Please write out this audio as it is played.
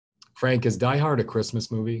Frank, is Die Hard a Christmas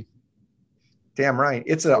movie? Damn right.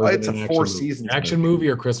 It's a four seasons action movie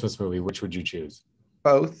or Christmas movie? Which would you choose?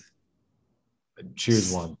 Both.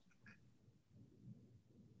 Choose one.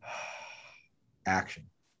 Action.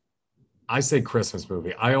 I say Christmas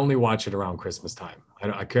movie. I only watch it around Christmas time.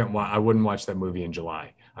 I wouldn't watch that movie in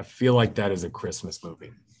July. I feel like that is a Christmas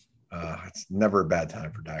movie. It's never a bad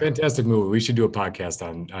time for Die Hard. Fantastic movie. We should do a podcast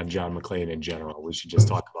on John McClane in general. We should just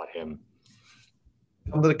talk about him.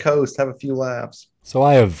 Come to the coast, have a few laughs. So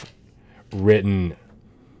I have written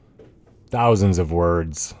thousands of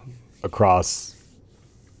words across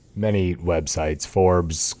many websites,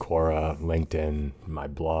 Forbes, Quora, LinkedIn, my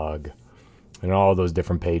blog, and all those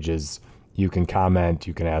different pages. You can comment,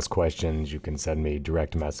 you can ask questions, you can send me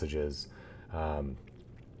direct messages.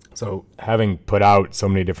 So having put out so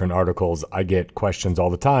many different articles, I get questions all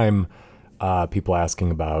the time, people asking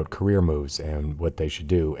about career moves and what they should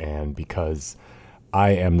do. And because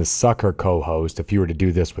I am the sucker co-host, if you were to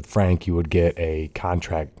do this with Frank, you would get a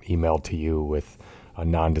contract emailed to you with a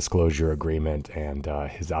non-disclosure agreement and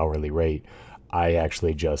his hourly rate. I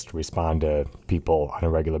actually just respond to people on a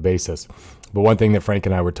regular basis. But one thing that Frank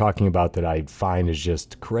and I were talking about that I find is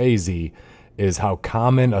just crazy is how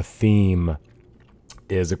common a theme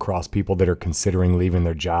is across people that are considering leaving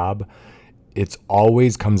their job. It's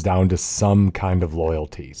always comes down to some kind of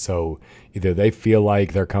loyalty. So either they feel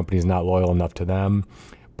like their company's not loyal enough to them,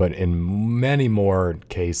 but in many more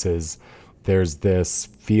cases, there's this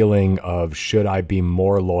feeling of, should I be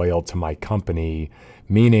more loyal to my company?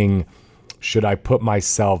 Meaning, should I put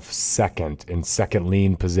myself second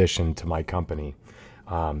lean position to my company?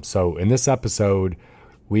 So in this episode,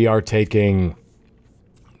 we are taking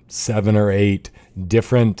 7 or 8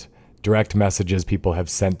 different direct messages people have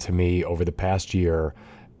sent to me over the past year,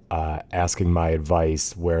 asking my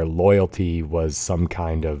advice, where loyalty was some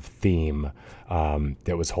kind of theme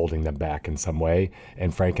that was holding them back in some way.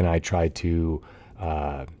 And Frank and I tried to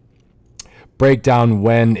break down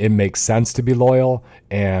when it makes sense to be loyal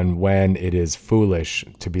and when it is foolish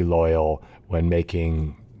to be loyal when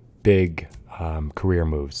making big career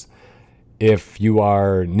moves. If you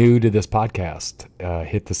are new to this podcast,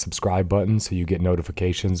 hit the subscribe button so you get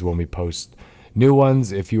notifications when we post new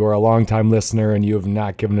ones. If you are a longtime listener and you have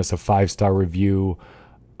not given us a 5-star review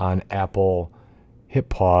on Apple, hit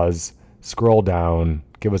pause, scroll down,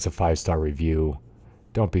 give us a 5-star review.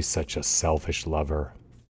 Don't be such a selfish lover.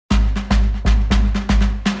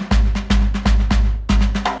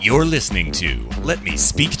 You're listening to Let Me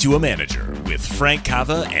Speak to a Manager with Frank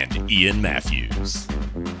Cava and Ian Matthews.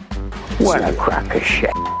 What a crock of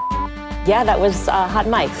shit. Yeah, that was hot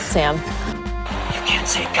mic, Sam. You can't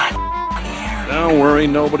say God on the air. Don't worry,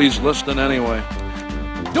 nobody's listening anyway.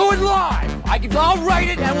 Do it live! I'll write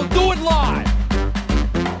it and we'll do it live!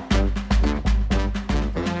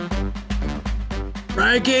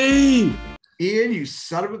 Frankie! Ian, you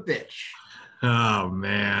son of a bitch. Oh,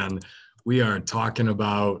 man. We are talking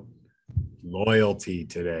about loyalty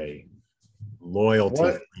today. Loyalty.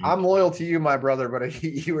 What? I'm loyal to you, my brother, but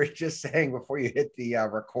you were just saying before you hit the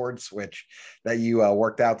record switch that you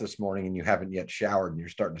worked out this morning and you haven't yet showered and you're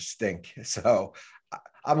starting to stink. So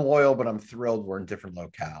I'm loyal, but I'm thrilled we're in different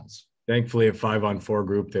locales. Thankfully, a 5-on-4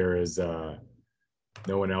 group, there is no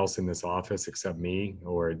one else in this office except me,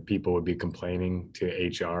 or people would be complaining to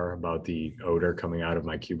HR about the odor coming out of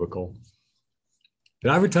my cubicle. Did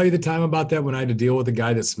I ever tell you the time about that when I had to deal with a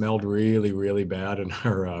guy that smelled really, really bad in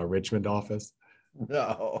our Richmond office?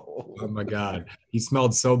 No. Oh, my God. He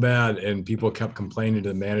smelled so bad, and people kept complaining to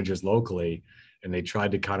the managers locally, and they tried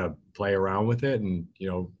to kind of play around with it and,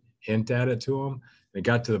 hint at it to him. It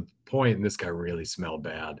got to the point, and this guy really smelled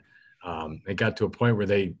bad. It got to a point where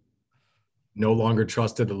they no longer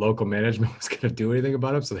trusted the local management was going to do anything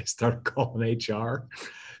about him, so they started calling HR.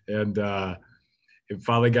 And it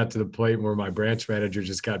finally got to the point where my branch manager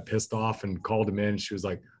just got pissed off and called him in. She was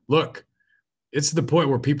like, look, it's to the point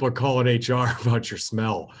where people are calling HR about your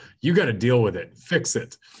smell. You got to deal with it. Fix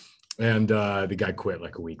it. And the guy quit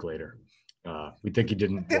like a week later. We think he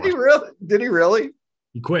didn't. Did he really? Did he really?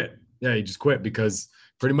 He quit. Yeah, he just quit because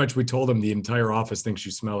pretty much we told him the entire office thinks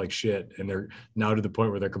you smell like shit. And they're now to the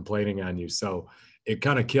point where they're complaining on you. So it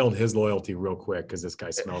kind of killed his loyalty real quick because this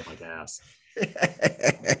guy smelled like ass.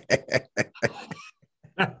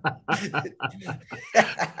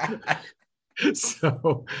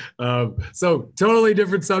 So totally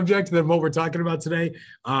different subject than what we're talking about today.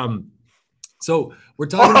 So we're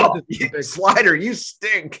talking about the topic. Slider, you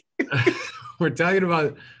stink. We're talking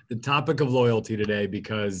about the topic of loyalty today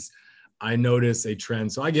because I notice a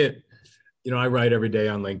trend. So I get I write every day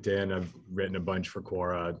on LinkedIn. I've written a bunch for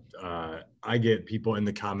Quora. I get people in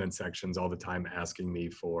the comment sections all the time asking me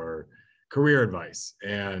for career advice.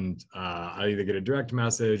 And I either get a direct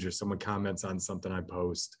message or someone comments on something I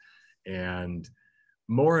post. And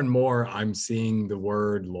more, I'm seeing the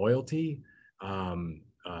word loyalty,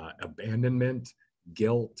 abandonment,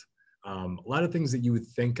 guilt, a lot of things that you would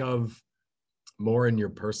think of more in your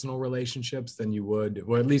personal relationships than you would,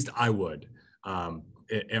 or at least I would.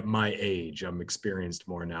 At my age, I'm experienced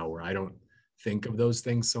more now where I don't think of those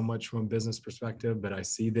things so much from a business perspective, but I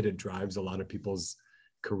see that it drives a lot of people's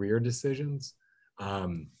career decisions.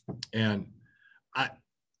 And I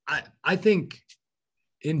think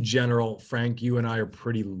in general, Frank, you and I are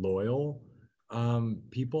pretty loyal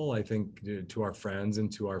people, I think, to our friends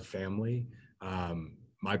and to our family.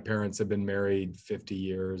 My parents have been married 50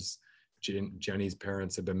 years. Jenny's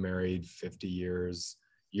parents have been married 50 years.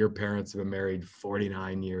 Your parents have been married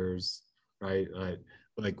 49 years, right?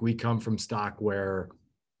 Like we come from stock where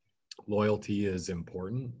loyalty is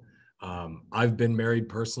important. I've been married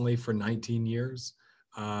personally for 19 years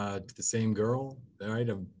to the same girl, right?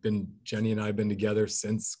 Jenny and I have been together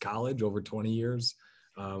since college, over 20 years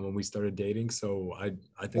when we started dating. So I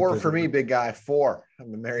think 4 for me, big guy, 4. I've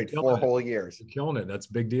been married 4 whole years. You're killing it. That's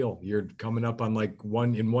a big deal. You're coming up on like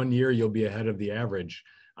in 1 year, you'll be ahead of the average,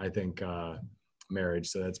 I think, marriage.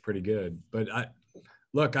 So that's pretty good. But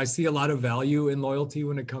I see a lot of value in loyalty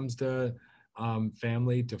when it comes to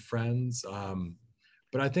family, to friends.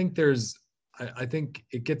 But I think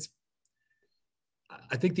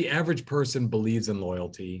I think the average person believes in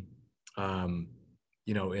loyalty, in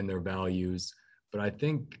their values, but I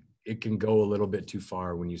think it can go a little bit too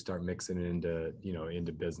far when you start mixing it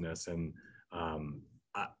into business. And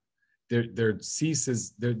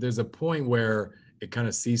there's a point where it kind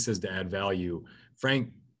of ceases to add value.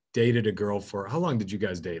 Frank dated a girl for, how long did you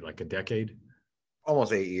guys date? Like a decade?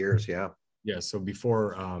 Almost 8 years. Yeah. Yeah. So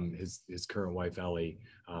before his current wife, Ellie,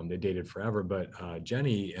 they dated forever, but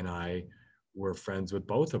Jenny and I were friends with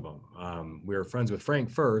both of them. We were friends with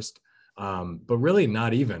Frank first, but really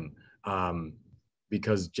not even,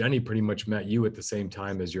 because Jenny pretty much met you at the same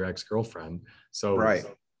time as your ex-girlfriend. So right.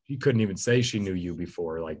 She couldn't even say she knew you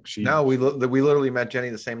before. We literally met Jenny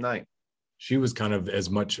the same night. She was kind of as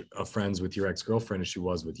much a friends with your ex-girlfriend as she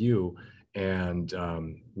was with you. And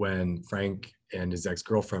when Frank and his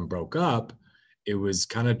ex-girlfriend broke up, it was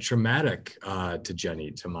kind of traumatic to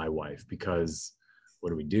Jenny, to my wife, because what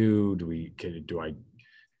do we do? Do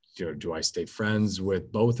I stay friends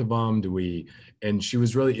with both of them? And she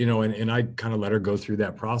was really, and I kind of let her go through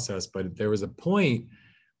that process, but there was a point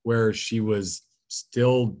where she was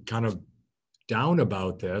still kind of down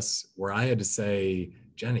about this, where I had to say,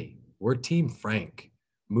 Jenny, we're team Frank,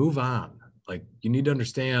 move on. Like, you need to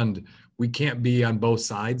understand, we can't be on both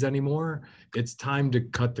sides anymore. It's time to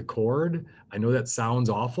cut the cord. I know that sounds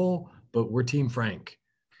awful, but we're team Frank.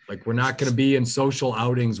 Like, we're not going to be in social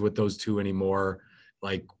outings with those two anymore.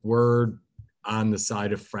 Like, we're on the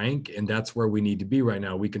side of Frank, and that's where we need to be right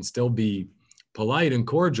now. We can still be polite and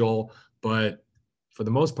cordial, but for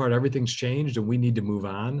the most part, everything's changed and we need to move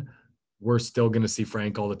on. We're still going to see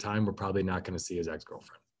Frank all the time. We're probably not going to see his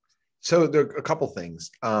ex-girlfriend. So there are a couple things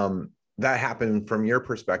that happened from your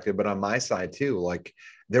perspective, but on my side too, like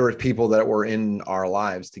there were people that were in our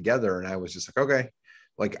lives together and I was just like, okay,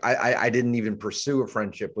 like I didn't even pursue a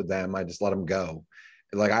friendship with them. I just let them go.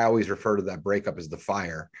 Like I always refer to that breakup as the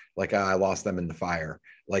fire. Like I lost them in the fire.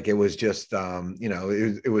 Like it was just,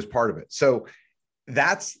 it was part of it. So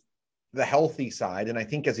that's the healthy side. And I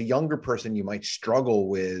think as a younger person, you might struggle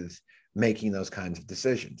with making those kinds of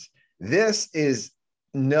decisions. This is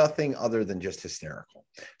nothing other than just hysterical.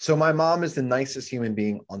 So my mom is the nicest human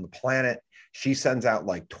being on the planet. She sends out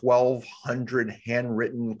like 1,200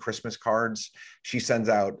 handwritten Christmas cards. She sends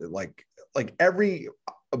out like every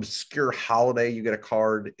obscure holiday you get a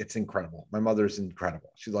card. It's incredible. My mother's incredible.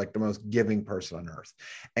 She's like the most giving person on earth.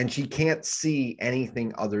 And she can't see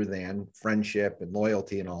anything other than friendship and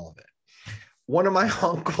loyalty and all of it. One of my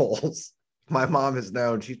uncles, my mom has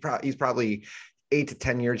known, he's probably 8 to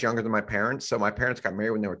 10 years younger than my parents. So my parents got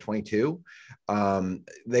married when they were 22.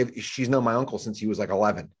 She's known my uncle since he was like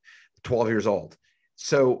 11, 12 years old.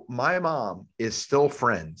 So my mom is still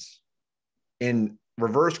friends in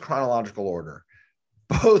reverse chronological order,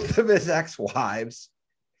 both of his ex-wives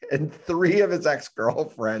and 3 of his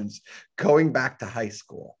ex-girlfriends going back to high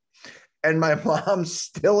school. And my mom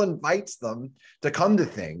still invites them to come to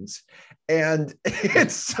things. And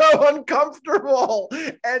it's so uncomfortable.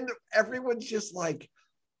 And everyone's just like,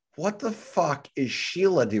 what the fuck is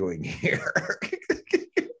Sheila doing here?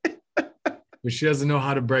 but she doesn't know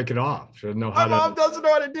how to break it off. She doesn't know My how mom to. doesn't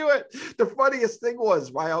know how to do it. The funniest thing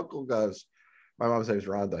was my uncle goes, my mom's name is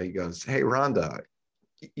Rhonda. He goes, "Hey, Rhonda,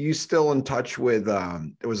 you still in touch with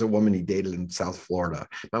there was a woman he dated in South Florida."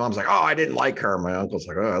 My mom's like, "Oh, I didn't like her." My uncle's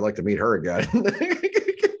like, "Oh, I'd like to meet her again."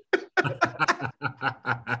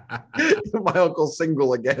 My uncle's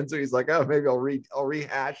single again, so he's like, "Oh, maybe I'll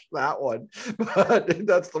rehash that one." But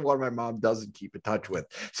that's the one my mom doesn't keep in touch with.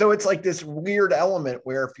 So it's like this weird element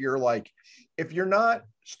where if you're not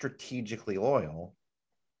strategically loyal,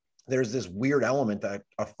 there's this weird element that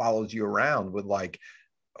follows you around with like,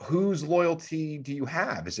 whose loyalty do you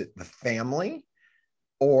have? Is it the family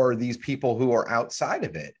or these people who are outside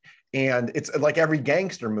of it? And it's like every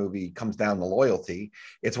gangster movie comes down to loyalty.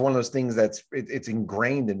 It's one of those things it's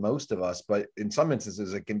ingrained in most of us, but in some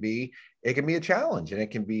instances it can be a challenge, and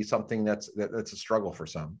it can be something that's a struggle for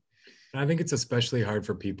some. I think it's especially hard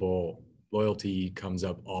for people. Loyalty comes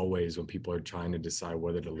up always when people are trying to decide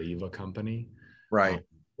whether to leave a company, Right.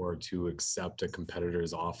 or to accept a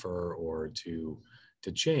competitor's offer, or to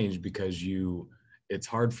change, because it's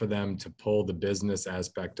hard for them to pull the business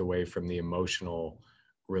aspect away from the emotional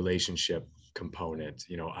relationship component.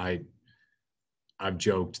 I've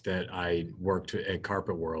joked that I worked at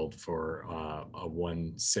Carpet World for a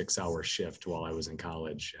 1 6-hour shift while I was in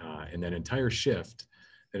college, and that entire shift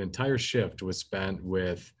was spent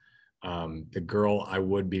with the girl I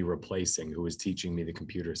would be replacing, who was teaching me the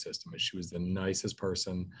computer system. And she was the nicest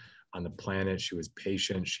person on the planet. She was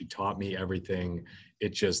patient. She taught me everything.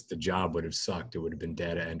 The job would have sucked. It would have been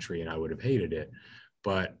data entry and I would have hated it.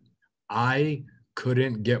 But I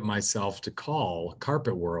couldn't get myself to call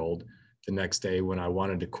Carpet World the next day when I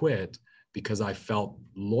wanted to quit, because I felt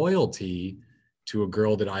loyalty to a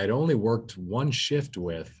girl that I had only worked one shift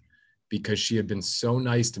with. Because she had been so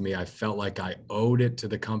nice to me, I felt like I owed it to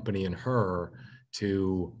the company and her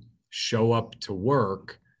to show up to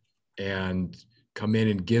work and come in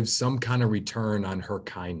and give some kind of return on her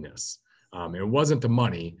kindness. It wasn't the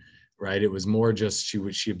money, right? It was more just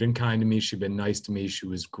she had been kind to me. She'd been nice to me. She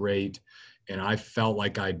was great. And I felt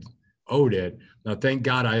like I owed it. Now, thank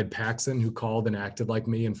God I had Paxson, who called and acted like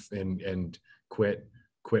me and quit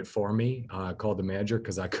for me, called the manager,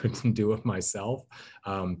 because I couldn't do it myself.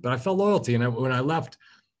 But I felt loyalty. And when I left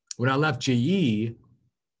GE,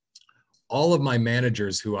 all of my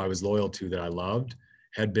managers who I was loyal to, that I loved,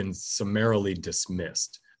 had been summarily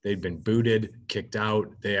dismissed. They'd been booted, kicked out.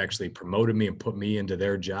 They actually promoted me and put me into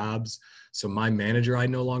their jobs. So my manager, I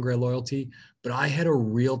no longer had loyalty, but I had a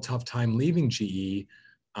real tough time leaving GE.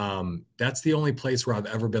 That's the only place where I've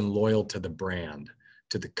ever been loyal to the brand,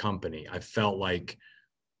 to the company. I felt like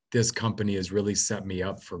this company has really set me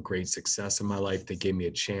up for great success in my life. They gave me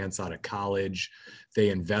a chance out of college. They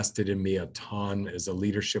invested in me a ton as a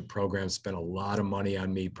leadership program, spent a lot of money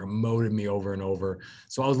on me, promoted me over and over.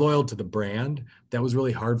 So I was loyal to the brand. That was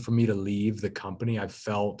really hard for me to leave the company. I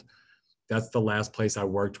felt that's the last place I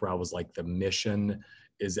worked where I was like, the mission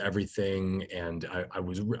is everything. And I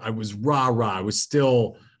was rah-rah. I was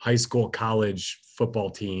still high school, college football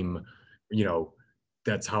team,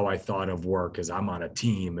 that's how I thought of work, as I'm on a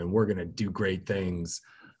team and we're going to do great things.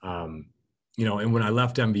 And when I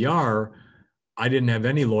left MBR, I didn't have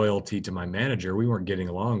any loyalty to my manager. We weren't getting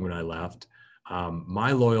along when I left.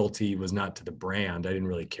 My loyalty was not to the brand. I didn't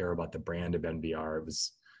really care about the brand of NBR. It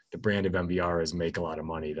was the brand of NBR is make a lot of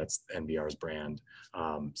money. That's NBR's brand.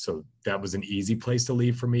 So that was an easy place to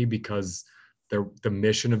leave for me, because the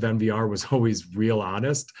mission of NVR was always real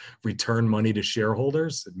honest, return money to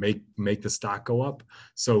shareholders, make the stock go up.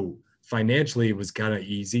 So financially, it was kind of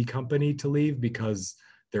easy company to leave, because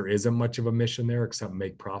there isn't much of a mission there except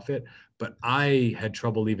make profit. But I had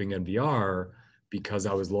trouble leaving NVR because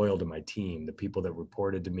I was loyal to my team. The people that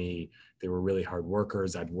reported to me, they were really hard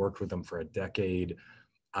workers. I'd worked with them for a decade.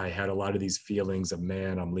 I had a lot of these feelings of,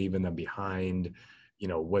 man, I'm leaving them behind.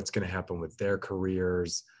 What's going to happen with their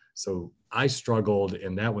careers? So I struggled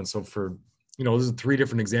in that one. So those are 3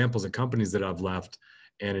 different examples of companies that I've left.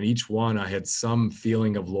 And in each one, I had some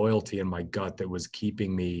feeling of loyalty in my gut that was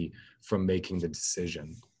keeping me from making the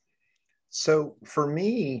decision. So for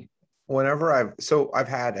me, I've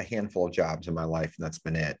had a handful of jobs in my life, and that's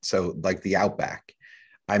been it. So like the Outback,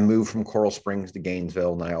 I moved from Coral Springs to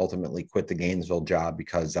Gainesville, and I ultimately quit the Gainesville job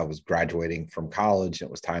because I was graduating from college and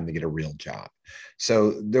it was time to get a real job.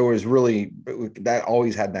 So there was that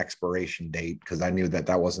always had an expiration date, because I knew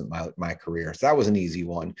that wasn't my career. So that was an easy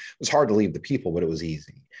one. It was hard to leave the people, but it was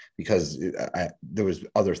easy because there was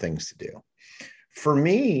other things to do. For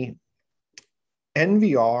me,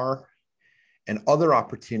 NVR and other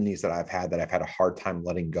opportunities that I've had a hard time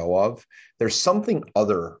letting go of, there's something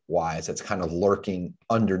otherwise that's kind of lurking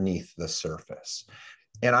underneath the surface.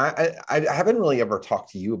 And I haven't really ever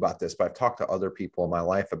talked to you about this, but I've talked to other people in my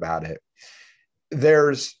life about it.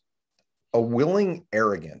 There's a willing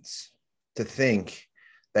arrogance to think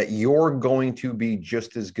that you're going to be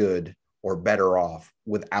just as good or better off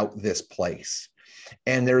without this place.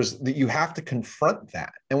 And you have to confront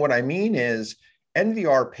that. And what I mean is,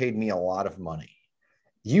 NVR paid me a lot of money.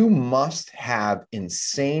 You must have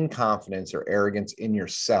insane confidence or arrogance in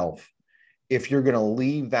yourself if you're going to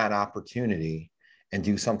leave that opportunity and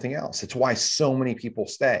do something else. It's why so many people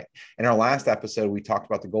stay. In our last episode, we talked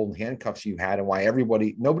about the golden handcuffs you had and why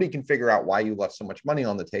nobody can figure out why you left so much money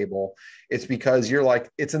on the table. It's because you're like,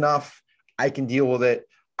 it's enough. I can deal with it.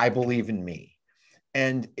 I believe in me.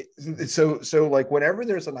 And so like whenever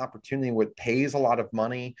there's an opportunity that pays a lot of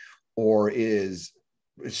money or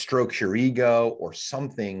strokes your ego or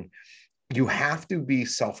something, you have to be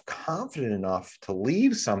self-confident enough to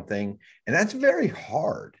leave something. And that's very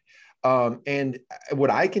hard. And what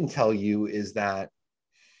I can tell you is that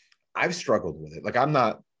I've struggled with it. Like, I'm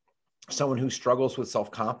not someone who struggles with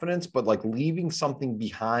self-confidence, but like leaving something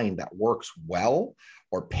behind that works well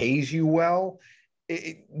or pays you well,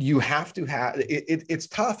 you have to have it. It's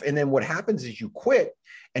tough. And then what happens is you quit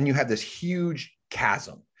and you have this huge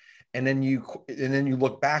chasm. And then you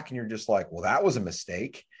look back and you're just like, well, that was a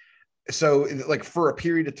mistake. So like for a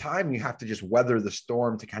period of time, you have to just weather the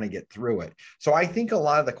storm to kind of get through it. So I think a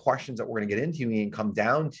lot of the questions that we're going to get into, Ian, come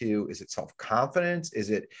down to, is it self-confidence?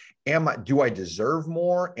 Is it, do I deserve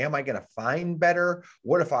more? Am I going to find better?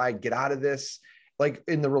 What if I get out of this? Like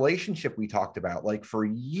in the relationship we talked about, like for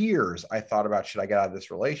years, I thought about, should I get out of this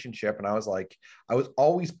relationship? And I was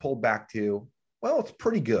always pulled back to, well, it's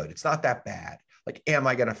pretty good. It's not that bad. Like, am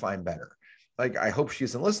I going to find better? Like, I hope she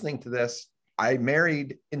isn't listening to this. I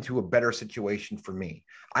married into a better situation for me.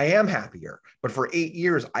 I am happier, but for 8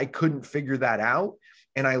 years, I couldn't figure that out.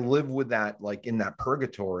 And I live with that, like in that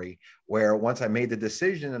purgatory where once I made the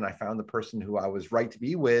decision and I found the person who I was right to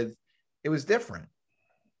be with, it was different.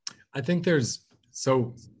 I think there's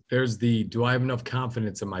the, do I have enough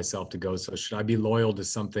confidence in myself to go? So should I be loyal to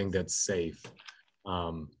something that's safe?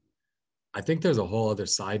 I think there's a whole other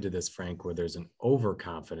side to this, Frank, where there's an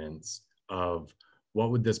overconfidence of, what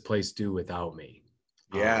would this place do without me?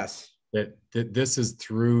 Yes. That this is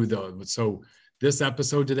so this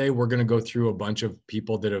episode today, we're going to go through a bunch of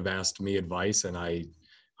people that have asked me advice, and I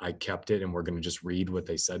kept it, and we're going to just read what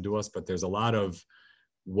they said to us. But there's a lot of,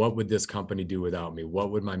 what would this company do without me?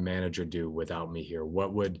 What would my manager do without me here?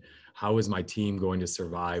 How is my team going to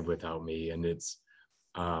survive without me? And it's,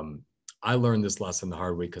 I learned this lesson the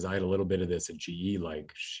hard way because I had a little bit of this at GE,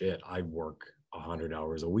 like, shit, I work 100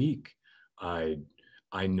 hours a week.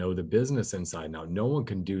 I know the business inside now. No one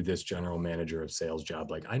can do this general manager of sales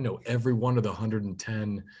job. Like, I know every one of the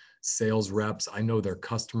 110 sales reps. I know their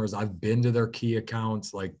customers. I've been to their key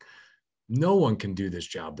accounts. Like, no one can do this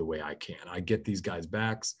job the way I can. I get these guys'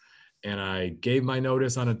 backs, and I gave my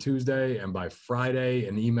notice on a Tuesday, and by Friday,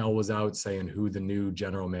 an email was out saying who the new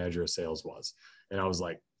general manager of sales was. And I was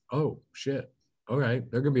like, oh shit. All right.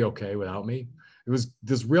 They're going to be okay without me. It was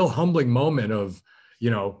this real humbling moment of,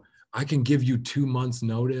 I can give you 2 months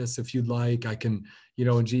notice if you'd like. I can,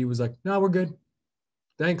 and G was like, no, we're good.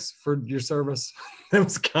 Thanks for your service. That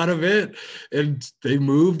was kind of it. And they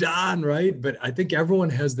moved on, right? But I think everyone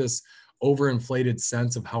has this overinflated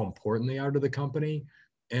sense of how important they are to the company.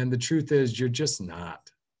 And the truth is, you're just not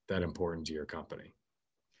that important to your company.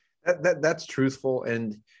 That's truthful.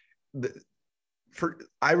 And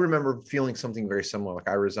I remember feeling something very similar. Like,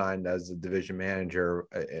 I resigned as a division manager,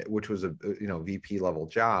 which was a VP level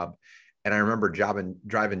job. And I remember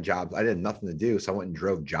driving jobs. I had nothing to do. So I went and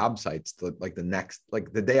drove job sites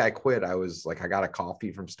the day I quit. I was like, I got a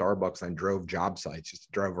coffee from Starbucks and I drove job sites,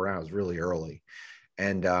 just drove around. It was really early.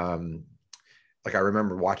 And I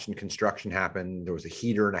remember watching construction happen. There was a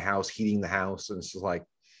heater in a house heating the house. And it's just like,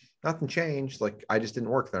 nothing changed. Like, I just didn't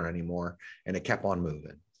work there anymore. And it kept on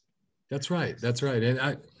moving. That's right.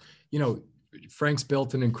 And Frank's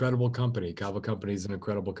built an incredible company. Kava Company is an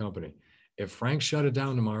incredible company. If Frank shut it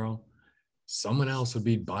down tomorrow, someone else would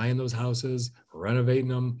be buying those houses, renovating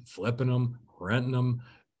them, flipping them, renting them.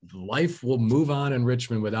 Life will move on in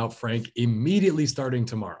Richmond without Frank immediately starting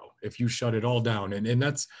tomorrow if you shut it all down.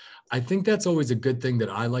 And I think that's always a good thing that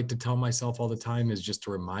I like to tell myself all the time, is just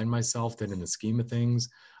to remind myself that in the scheme of things,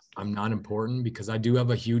 I'm not important, because I do have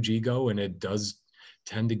a huge ego and it does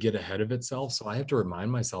tend to get ahead of itself. So I have to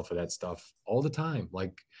remind myself of that stuff all the time.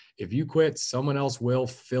 Like, if you quit, someone else will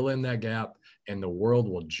fill in that gap and the world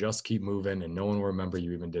will just keep moving and no one will remember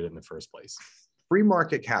you even did it in the first place. free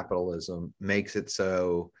market capitalism makes it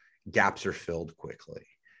so gaps are filled quickly.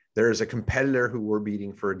 There's a competitor who we're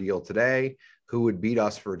beating for a deal today who would beat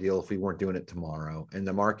us for a deal if we weren't doing it tomorrow. And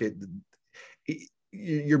the market,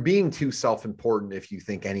 you're being too self-important if you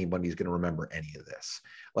think anybody's going to remember any of this.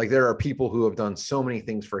 Like, there are people who have done so many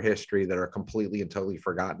things for history that are completely and totally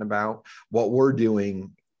forgotten about. What we're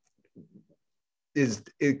doing is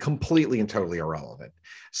completely and totally irrelevant.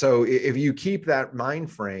 So if you keep that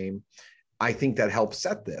mind frame, I think that helps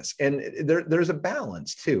set this. And there's a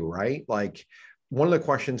balance too, right? Like, one of the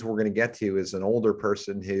questions we're going to get to is an older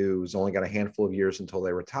person who's only got a handful of years until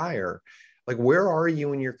they retire. Like, where are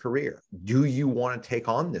you in your career? Do you want to take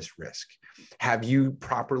on this risk? Have you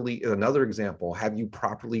properly, another example, have you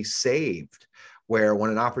properly saved, where when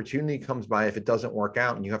an opportunity comes by, if it doesn't work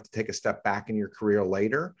out and you have to take a step back in your career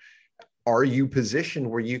later, are you positioned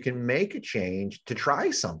where you can make a change to try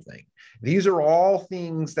something? These are all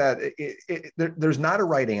things that there's not a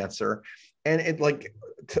right answer. And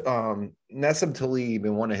Nassim Taleb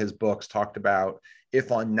in one of his books talked about,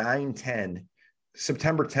 if on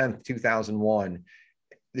September 10th, 2001,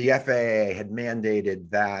 the FAA had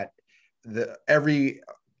mandated that every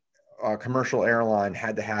commercial airline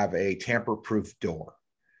had to have a tamper-proof door.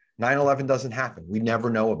 9/11 doesn't happen. We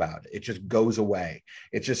never know about it. It just goes away.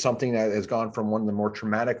 It's just something that has gone from one of the more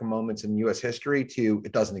traumatic moments in U.S. history to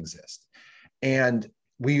it doesn't exist. And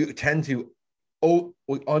we tend to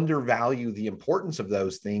we undervalue the importance of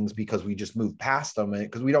those things because we just move past them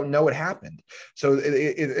because we don't know what happened. So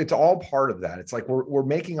it's all part of that. It's like we're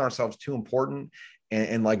making ourselves too important,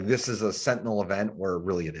 and like this is a sentinel event where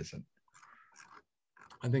really it isn't.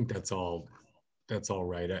 I think that's all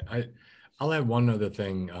right. I'll add one other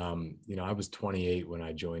thing. I was 28 when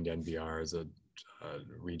I joined NVR as a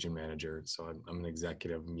region manager, so I'm an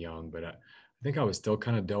executive. I'm young, but I think I was still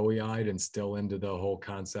kind of doughy-eyed and still into the whole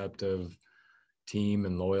concept of team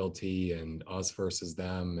and loyalty and us versus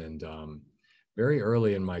them. And very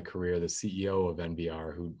early in my career, the CEO of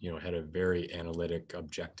NVR, who had a very analytic,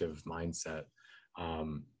 objective mindset,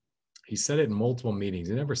 he said it in multiple meetings.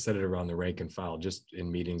 He never said it around the rank and file, just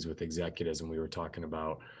in meetings with executives, and we were talking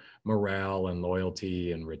about morale and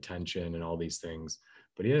loyalty and retention and all these things.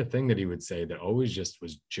 But he had a thing that he would say that always just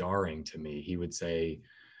was jarring to me. He would say,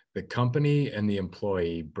 the company and the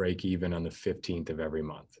employee break even on the 15th of every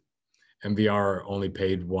month. MVR only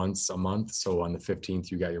paid once a month, so on the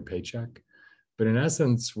 15th you got your paycheck. But in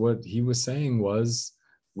essence, what he was saying was,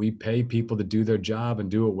 we pay people to do their job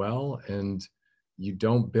and do it well, and you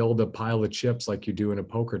don't build a pile of chips like you do in a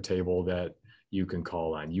poker table that you can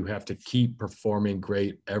call on. You have to keep performing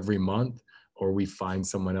great every month, or we find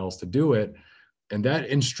someone else to do it. And that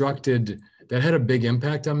had a big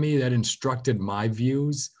impact on me. That instructed my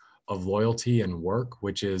views of loyalty and work,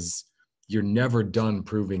 which is, you're never done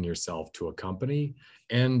proving yourself to a company,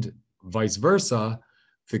 and vice versa.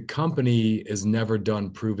 The company is never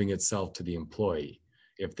done proving itself to the employee.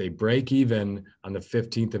 If they break even on the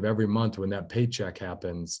 15th of every month when that paycheck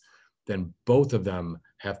happens, then both of them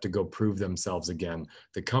have to go prove themselves again.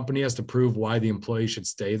 The company has to prove why the employee should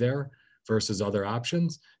stay there versus other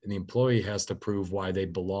options, and the employee has to prove why they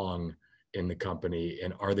belong in the company,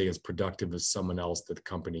 and are they as productive as someone else that the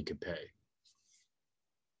company could pay.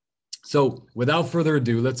 So without further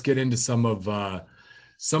ado, let's get into some of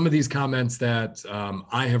these comments that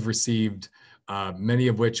I have received, many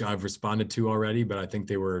of which I've responded to already, but I think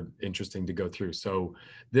they were interesting to go through. So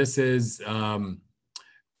this is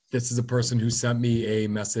a person who sent me a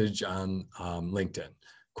message on LinkedIn.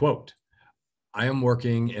 Quote, I am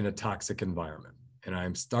working in a toxic environment and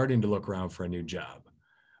I'm starting to look around for a new job.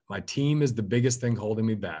 My team is the biggest thing holding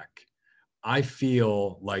me back. I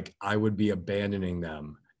feel like I would be abandoning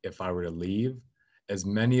them if I were to leave, as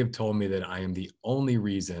many have told me that I am the only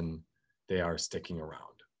reason they are sticking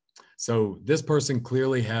around. So this person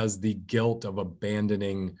clearly has the guilt of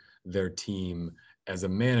abandoning their team as a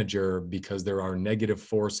manager because there are negative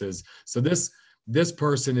forces. So this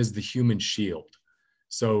person is the human shield.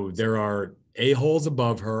 So there are a-holes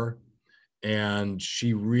above her, and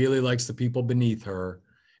she really likes the people beneath her.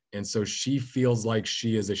 And so she feels like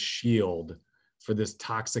she is a shield for this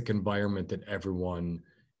toxic environment that everyone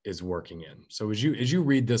is working in. So as you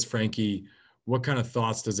read this, Frankie, what kind of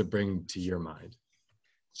thoughts does it bring to your mind?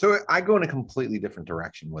 So I go in a completely different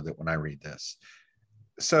direction with it when I read this.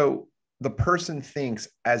 So the person thinks,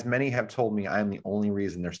 as many have told me, I'm the only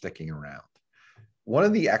reason they're sticking around. One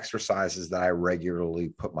of the exercises that I regularly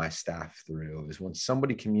put my staff through is when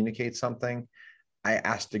somebody communicates something, I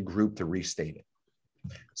ask the group to restate it.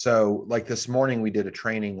 So like this morning, we did a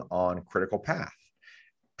training on critical path.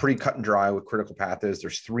 Pretty cut and dry what critical path is.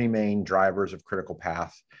 There's three main drivers of critical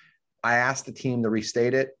path. I asked the team to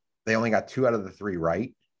restate it. They only got 2 out of the 3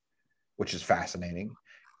 right, which is fascinating.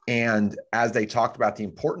 And as they talked about the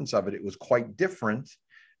importance of it, it was quite different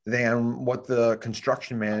than what the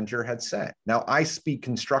construction manager had said. Now, I speak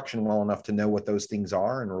construction well enough to know what those things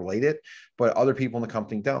are and relate it, but other people in the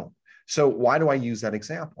company don't. So why do I use that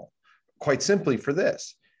example? Quite simply for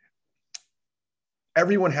this.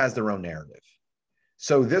 Everyone has their own narrative.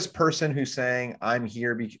 So this person who's saying, I'm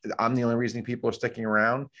here because I'm the only reason people are sticking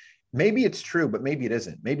around, maybe it's true, but maybe it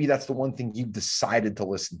isn't. Maybe that's the one thing you've decided to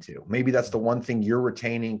listen to. Maybe that's the one thing you're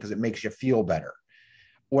retaining because it makes you feel better.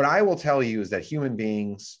 What I will tell you is that human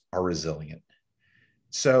beings are resilient.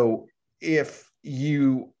 So if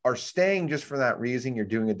you are staying just for that reason, you're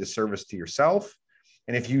doing a disservice to yourself.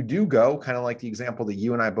 And if you do go, kind of like the example that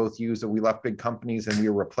you and I both used, that we left big companies and we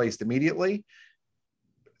were replaced immediately,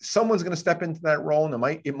 someone's going to step into that role,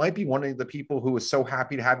 and it might be one of the people who is so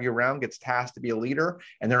happy to have you around, gets tasked to be a leader,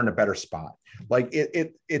 and they're in a better spot. Like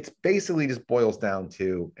it's basically just boils down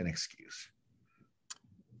to an excuse.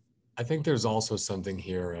 I think there's also something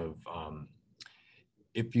here of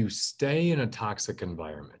if you stay in a toxic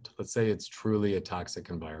environment, let's say it's truly a toxic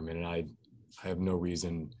environment, and I have no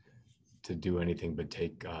reason to do anything but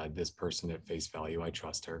take this person at face value. I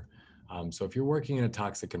trust her. So if you're working in a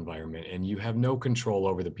toxic environment and you have no control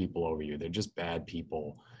over the people over you, they're just bad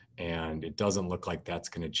people, and it doesn't look like that's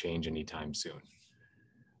going to change anytime soon.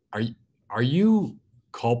 Are you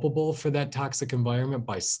culpable for that toxic environment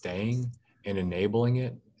by staying and enabling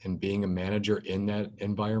it and being a manager in that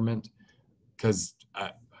environment? Because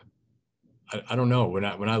I don't know, when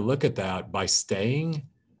I look at that, by staying,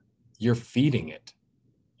 you're feeding it.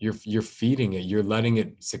 You're feeding it. You're letting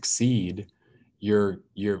it succeed. You're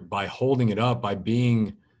by holding it up, by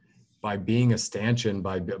being a stanchion,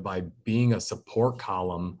 by being a support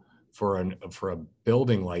column for a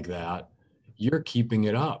building like that, you're keeping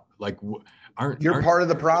it up. Like, aren't part of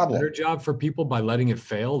the problem? Better job for people by letting it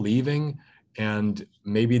fail, leaving, and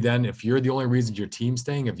maybe then if you're the only reason your team's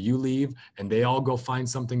staying, if you leave and they all go find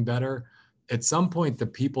something better, at some point the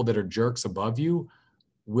people that are jerks above you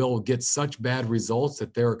will get such bad results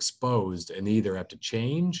that they're exposed and they either have to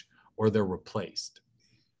change or they're replaced.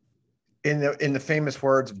 In the famous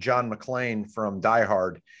words of John McClane from Die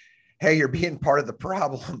Hard, hey, you're being part of the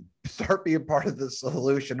problem. Start being part of the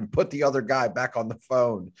solution and put the other guy back on the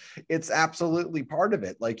phone. It's absolutely part of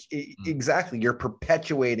it. Like exactly, you're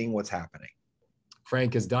perpetuating what's happening.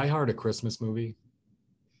 Frank, is Die Hard a Christmas movie?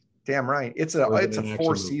 Damn right. It's a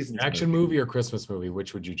 4-season action movie or Christmas movie.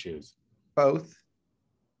 Which would you choose? Both.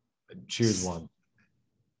 Choose one.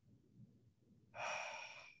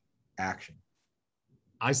 Action.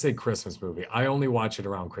 I say Christmas movie. I only watch it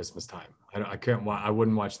around Christmas time. I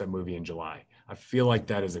wouldn't watch that movie in July. I feel like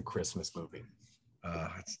that is a Christmas movie.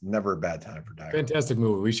 It's never a bad time for Die Hard. Fantastic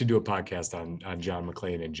movie. We should do a podcast on John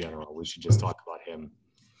McClane in general. We should just talk about him.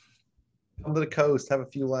 Come to the coast, have a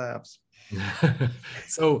few laughs.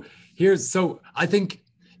 So I think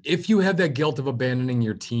if you have that guilt of abandoning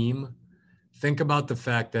your team, think about the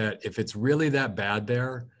fact that if it's really that bad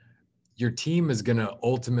there, your team is going to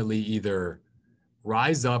ultimately either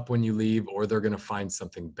rise up when you leave or they're going to find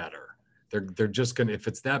something better. They're just going to, if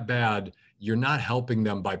it's that bad, you're not helping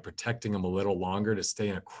them by protecting them a little longer to stay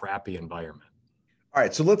in a crappy environment. All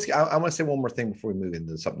right. So I want to say one more thing before we move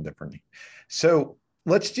into something different. So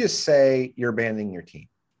let's just say you're abandoning your team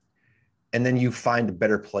and then you find a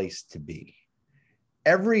better place to be.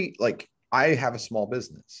 I have a small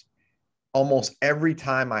business. Almost every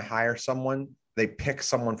time I hire someone, they pick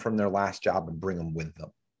someone from their last job and bring them with them.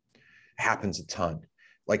 It happens a ton.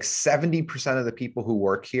 Like 70% of the people who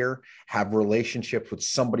work here have relationships with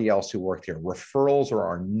somebody else who worked here. Referrals are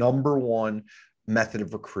our number one method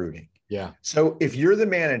of recruiting. Yeah. So if you're the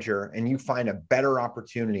manager and you find a better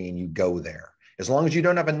opportunity and you go there, as long as you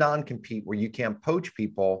don't have a non-compete where you can't poach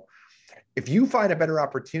people, if you find a better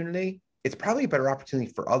opportunity, it's probably a better opportunity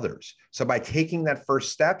for others. So by taking that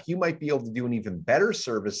first step, you might be able to do an even better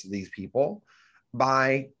service to these people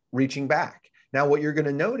by reaching back. Now, what you're going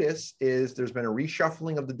to notice is there's been a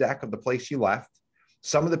reshuffling of the deck of the place you left.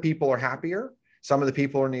 Some of the people are happier. Some of the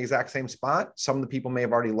people are in the exact same spot. Some of the people may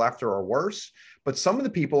have already left or are worse. But some of the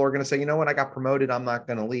people are going to say, you know what, I got promoted, I'm not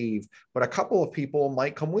going to leave. But a couple of people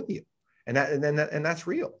might come with you. And that's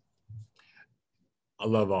real. I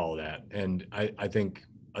love all of that. And I think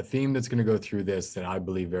a theme that's going to go through this that I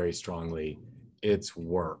believe very strongly, it's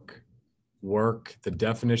work. Work, the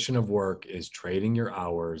definition of work is trading your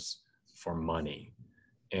hours for money.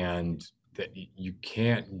 And that you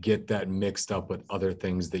can't get that mixed up with other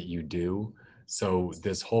things that you do. So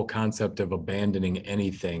this whole concept of abandoning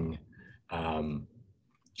anything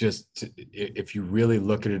if you really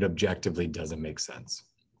look at it objectively, doesn't make sense.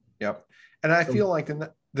 Yep. And I feel like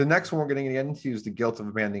the next one we're going to get into is the guilt of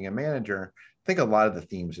abandoning a manager. I think a lot of the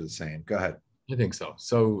themes are the same. Go ahead. I think so.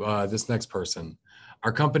 So this next person,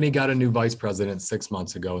 our company got a new vice president 6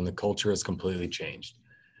 months ago, and the culture has completely changed.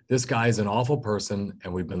 This guy is an awful person,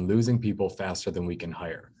 and we've been losing people faster than we can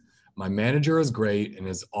hire. My manager is great and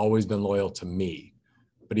has always been loyal to me,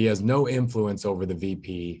 but he has no influence over the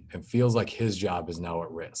VP and feels like his job is now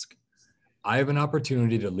at risk. I have an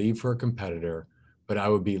opportunity to leave for a competitor, but I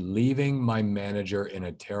would be leaving my manager in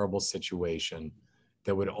a terrible situation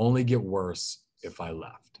that would only get worse if I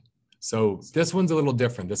left. So this one's a little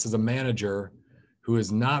different. This is a manager who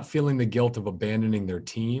is not feeling the guilt of abandoning their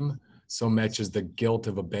team so much as the guilt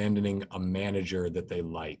of abandoning a manager that they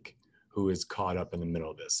like, who is caught up in the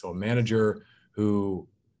middle of this. So a manager who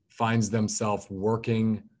finds themselves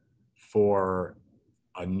working for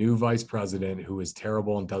a new vice president who is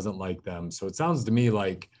terrible and doesn't like them. So it sounds to me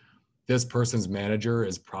like this person's manager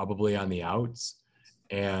is probably on the outs,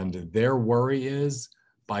 and their worry is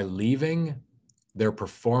by leaving, their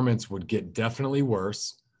performance would get definitely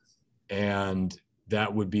worse, and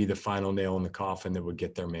that would be the final nail in the coffin that would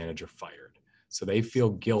get their manager fired. So they feel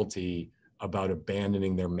guilty about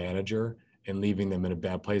abandoning their manager and leaving them in a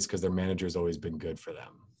bad place because their manager has always been good for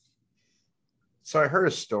them. So I heard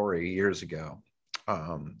a story years ago.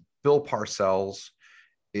 Bill Parcells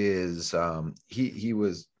is he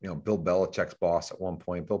was Bill Belichick's boss at one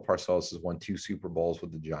point. Bill Parcells has won 2 Super Bowls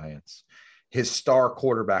with the Giants. His star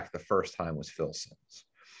quarterback the first time was Phil Simms.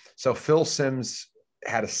 So Phil Simms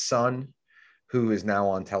had a son who is now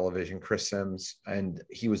on television, Chris Simms, and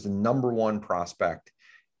he was the #1 prospect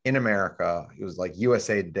in America. He was like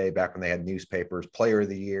USA Today back when they had newspapers, Player of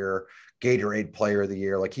the Year, Gatorade Player of the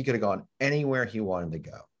Year. Like he could have gone anywhere he wanted to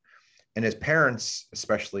go. And his parents,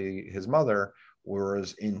 especially his mother,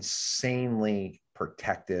 was insanely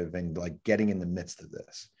protective and like getting in the midst of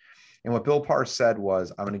this. And what Bill Parr said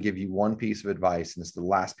was, I'm going to give you one piece of advice, and it's the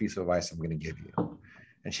last piece of advice I'm going to give you.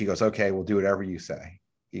 And she goes, okay, we'll do whatever you say.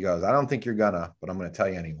 He goes, I don't think you're gonna, but I'm going to tell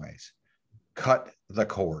you anyways. Cut the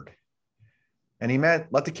cord. And he meant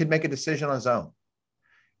let the kid make a decision on his own.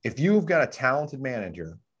 If you've got a talented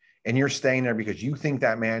manager and you're staying there because you think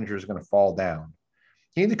that manager is going to fall down,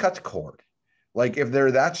 you need to cut the cord. Like if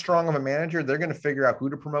they're that strong of a manager, they're going to figure out who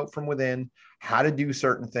to promote from within, how to do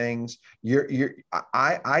certain things.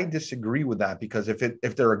 I disagree with that, because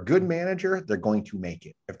if they're a good manager, they're going to make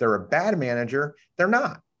it. If they're a bad manager, they're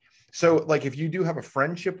not. So like if you do have a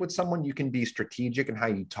friendship with someone, you can be strategic in how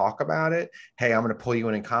you talk about it. Hey, I'm going to pull you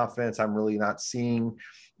in confidence. I'm really not seeing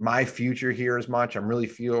my future here as much. I'm really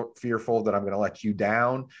fearful that I'm going to let you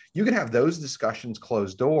down. You can have those discussions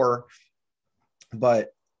closed door,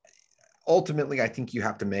 but ultimately, I think you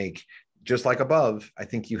have to make, just like above, I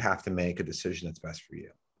think you have to make a decision that's best for you.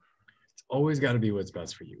 It's always got to be what's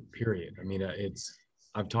best for you, period. I mean,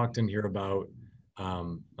 I've talked in here about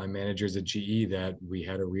my managers at GE that we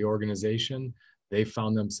had a reorganization. They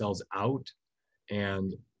found themselves out,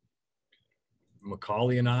 and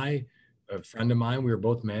Macaulay and I, a friend of mine, we were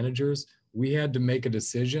both managers. We had to make a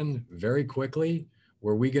decision very quickly.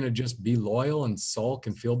 Were we going to just be loyal and sulk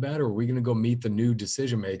and feel bad, or were we going to go meet the new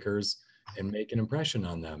decision makers and make an impression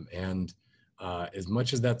on them? And as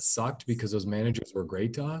much as that sucked because those managers were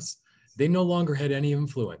great to us, they no longer had any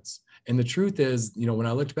influence. And the truth is, when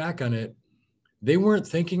I looked back on it, they weren't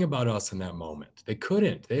thinking about us in that moment. They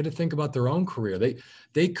couldn't. They had to think about their own career.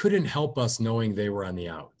 They couldn't help us knowing they were on the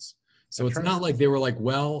outs. So it's not like they were like,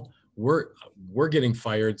 well, we're getting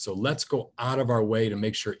fired, so let's go out of our way to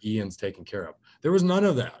make sure Ian's taken care of. There was none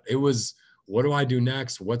of that. It was, what do I do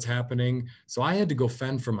next? What's happening? So I had to go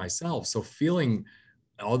fend for myself. So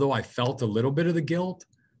although I felt a little bit of the guilt,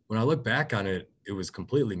 when I look back on it, it was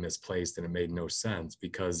completely misplaced and it made no sense,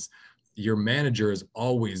 because your manager is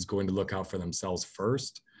always going to look out for themselves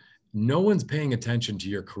first. No one's paying attention to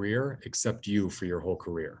your career except you for your whole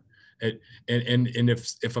career. And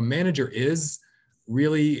if a manager is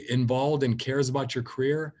really involved and cares about your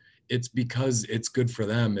career, it's because it's good for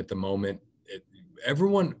them at the moment.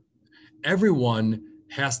 Everyone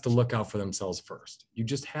has to look out for themselves first. You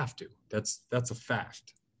just have to. That's a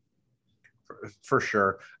fact. For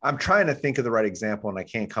sure. I'm trying to think of the right example, and I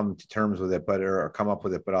can't come to terms with it, or come up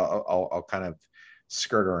with it, but I'll kind of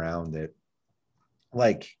skirt around it.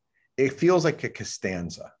 Like it feels like a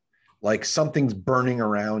Costanza, like something's burning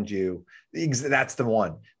around you. That's the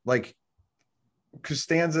one. Like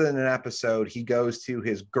Costanza in an episode, he goes to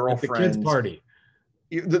his girlfriend's at the kids' party.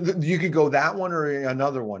 You could go that one or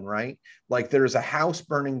another one, right? Like there's a house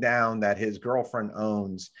burning down that his girlfriend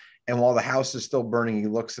owns, And while the house is still burning, he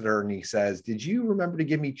looks at her and he says, "Did you remember to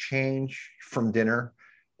give me change from dinner?"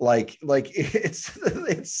 Like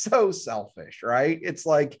it's so selfish, right? It's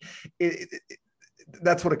like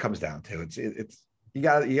that's what it comes down to. It's you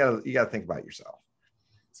got to think about yourself.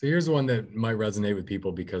 So here's one that might resonate with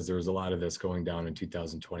people because there was a lot of this going down in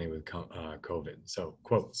 2020 with COVID. So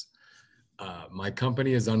quotes. My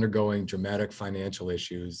company is undergoing dramatic financial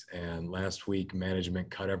issues, and last week management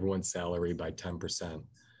cut everyone's salary by 10%.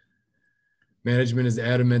 Management is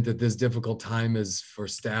adamant that this difficult time is for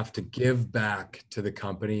staff to give back to the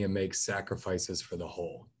company and make sacrifices for the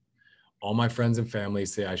whole. All my friends and family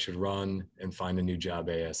say I should run and find a new job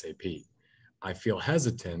ASAP. I feel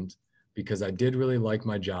hesitant because I did really like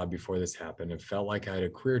my job before this happened and felt like I had a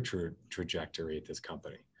career trajectory at this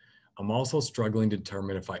company. I'm also struggling to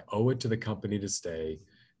determine if I owe it to the company to stay,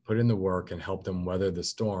 put in the work, and help them weather the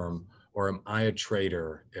storm, or am I a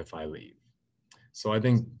traitor if I leave? So I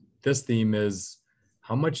think this theme is,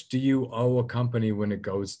 how much do you owe a company when it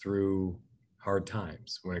goes through hard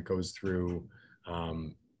times, when it goes through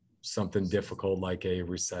something difficult like a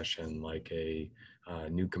recession, like a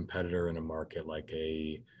new competitor in a market, like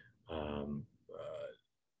a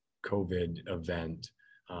COVID event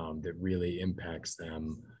that really impacts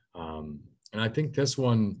them? And I think this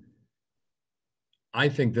one,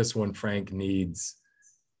 Frank, needs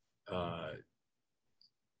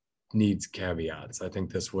caveats. I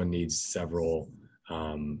think this one needs several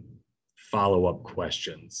follow-up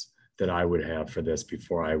questions that I would have for this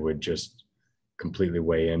before I would just completely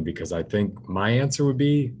weigh in, because I think my answer would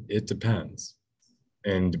be, it depends.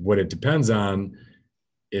 And what it depends on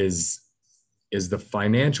is the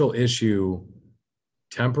financial issue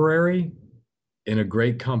temporary in a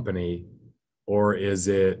great company, or is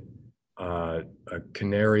it a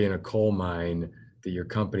canary in a coal mine that your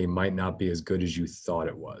company might not be as good as you thought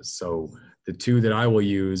it was? So the two that I will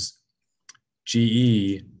use,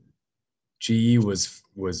 GE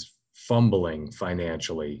was fumbling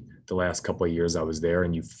financially the last couple of years I was there,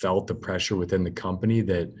 and you felt the pressure within the company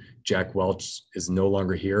that Jack Welch is no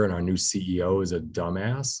longer here and our new CEO is a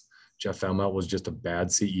dumbass. Jeff Immelt was just a bad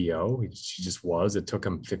CEO. She just was. It took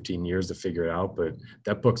him 15 years to figure it out, but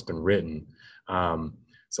that book's been written.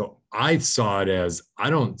 So I saw it as, I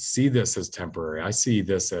don't see this as temporary. I see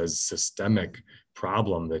this as systemic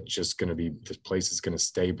problem that's just going to be, this place is going to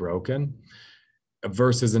stay broken.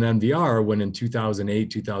 Versus an NVR, when in 2008,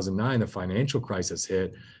 2009, the financial crisis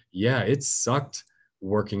hit, yeah, it sucked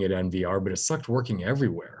working at NVR, but it sucked working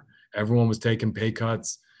everywhere. Everyone was taking pay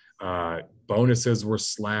cuts. Bonuses were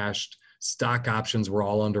slashed. Stock options were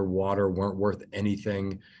all underwater, weren't worth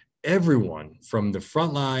anything. Everyone from the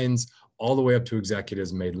front lines all the way up to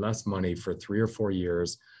executives made less money for 3 or 4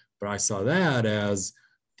 years. But I saw that as,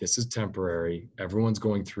 this is temporary. Everyone's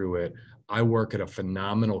going through it. I work at a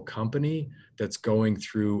phenomenal company that's going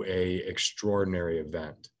through a extraordinary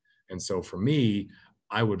event. And so for me,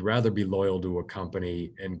 I would rather be loyal to a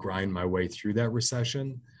company and grind my way through that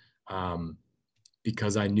recession,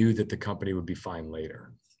 because I knew that the company would be fine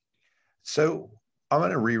later. So I'm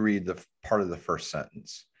going to reread the part of the first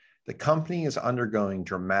sentence. The company is undergoing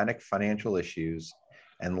dramatic financial issues,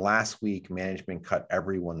 and last week management cut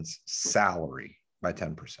everyone's salary by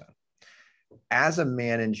 10%. As a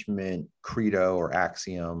management credo or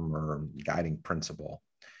axiom or guiding principle,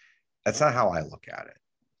 that's not how I look at it.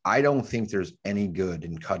 I don't think there's any good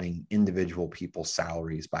in cutting individual people's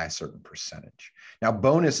salaries by a certain percentage. Now,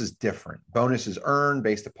 bonus is different. Bonus is earned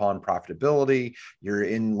based upon profitability. You're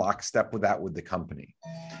in lockstep with that with the company.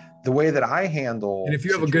 The way that I handle— And if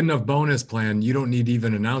you have a good enough bonus plan, you don't need to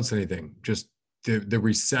even announce anything. Just the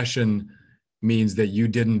recession means that you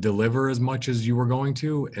didn't deliver as much as you were going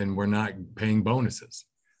to, and we're not paying bonuses.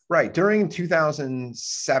 Right. During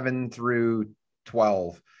 2007 through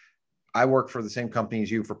 12, I worked for the same company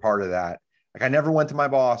as you for part of that. Like, I never went to my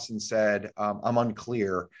boss and said, I'm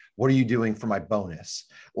unclear. What are you doing for my bonus?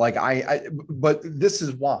 Like but this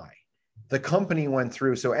is why the company went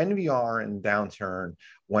through. So NVR in downturn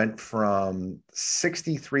went from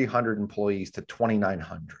 6,300 employees to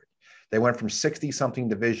 2,900. They went from 60 something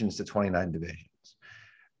divisions to 29 divisions.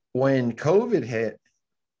 When COVID hit,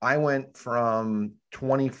 I went from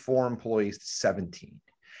 24 employees to 17.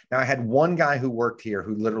 Now, I had one guy who worked here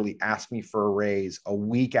who literally asked me for a raise a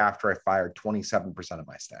week after I fired 27% of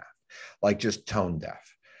my staff, like just tone deaf.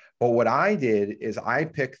 But what I did is I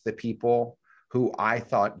picked the people who I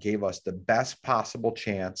thought gave us the best possible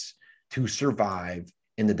chance to survive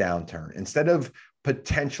in the downturn. Instead of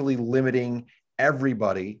potentially limiting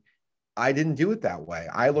everybody, I didn't do it that way.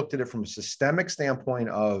 I looked at it from a systemic standpoint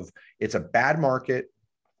of, it's a bad market.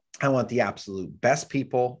 I want the absolute best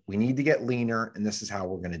people. We need to get leaner, and this is how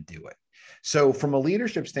we're going to do it. So, from a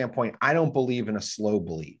leadership standpoint, I don't believe in a slow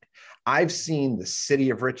bleed. I've seen the city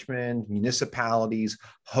of Richmond, municipalities,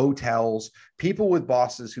 hotels, people with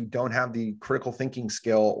bosses who don't have the critical thinking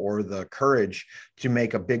skill or the courage to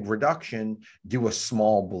make a big reduction do a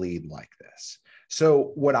small bleed like this.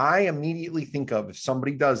 So, what I immediately think of if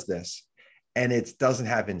somebody does this and it doesn't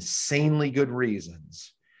have insanely good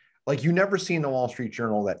reasons, like you never see in the Wall Street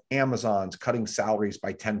Journal that Amazon's cutting salaries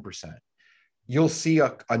by 10%. You'll see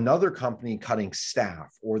another company cutting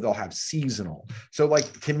staff, or they'll have seasonal. So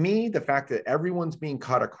like, to me, the fact that everyone's being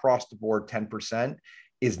cut across the board 10%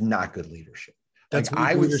 is not good leadership. That's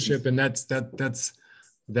like weak leadership. And that's to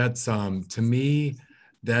me,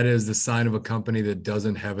 that is the sign of a company that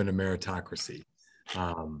doesn't have a meritocracy.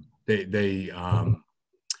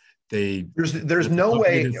 There's no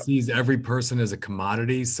way that sees every person as a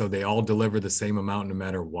commodity, so they all deliver the same amount no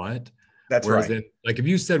matter what. That's Whereas right. Like if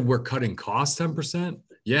you said we're cutting costs 10%,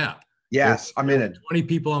 yeah. Yes, I'm in it. 20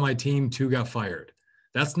 people on my team, 2 got fired.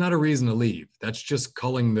 That's not a reason to leave. That's just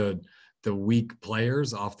culling the weak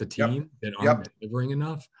players off the team that aren't delivering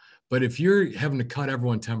enough. But if you're having to cut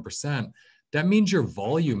everyone 10%, that means your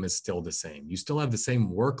volume is still the same. You still have the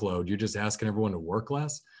same workload. You're just asking everyone to work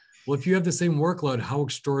less. Well, if you have the same workload, how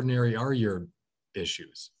extraordinary are your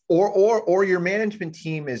issues? Or your management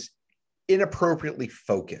team is inappropriately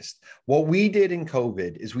focused. What we did in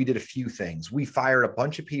COVID is we did a few things. We fired a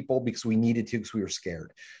bunch of people because we needed to, because we were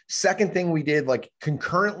scared. Second thing we did, like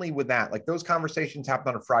concurrently with that, like those conversations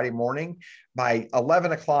happened on a Friday morning. By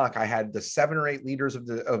 11 o'clock, I had the 7 or 8 leaders of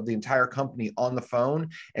the entire company on the phone,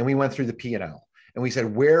 and we went through the P&L and we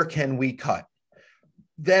said, where can we cut?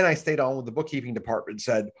 Then I stayed on with the bookkeeping department and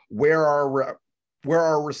said, where are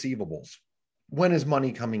receivables? When is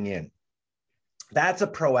money coming in? That's a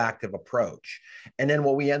proactive approach. And then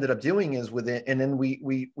what we ended up doing is and then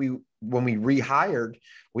we when we rehired,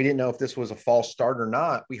 we didn't know if this was a false start or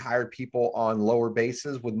not. We hired people on lower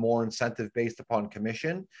bases with more incentive based upon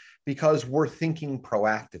commission, because we're thinking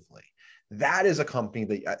proactively. That is a company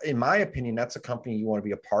that, in my opinion, that's a company you want to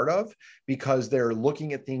be a part of, because they're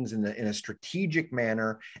looking at things in a strategic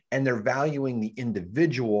manner, and they're valuing the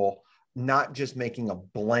individual, not just making a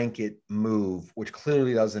blanket move, which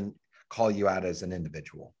clearly doesn't call you out as an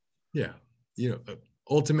individual. Yeah.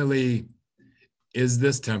 Ultimately, is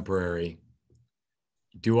this temporary?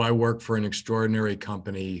 Do I work for an extraordinary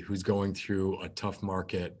company who's going through a tough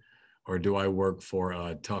market, or do I work for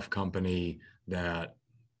a tough company that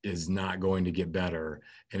is not going to get better?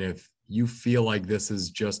 And if you feel like this is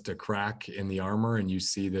just a crack in the armor and you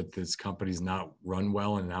see that this company's not run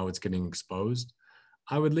well and now it's getting exposed,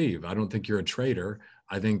 I would leave. I don't think you're a traitor.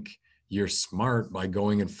 I think you're smart by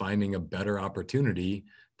going and finding a better opportunity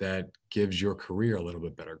that gives your career a little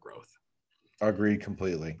bit better growth. Agreed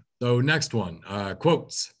completely. So next one,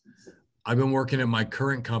 quotes. I've been working at my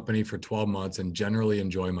current company for 12 months and generally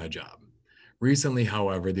enjoy my job. Recently,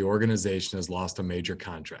 however, the organization has lost a major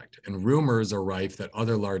contract, and rumors are rife that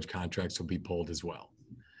other large contracts will be pulled as well.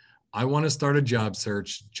 I want to start a job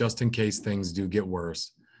search just in case things do get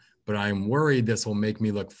worse, but I am worried this will make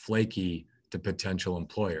me look flaky to potential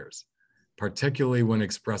employers, particularly when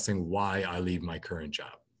expressing why I leave my current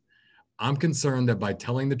job. I'm concerned that by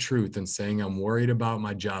telling the truth and saying I'm worried about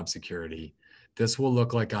my job security, this will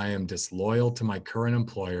look like I am disloyal to my current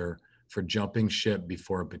employer for jumping ship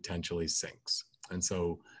before it potentially sinks. And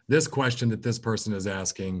so this question that this person is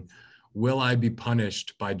asking, will I be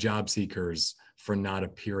punished by job seekers for not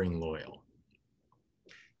appearing loyal?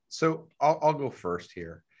 So I'll go first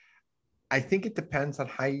here. I think it depends on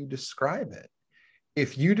how you describe it.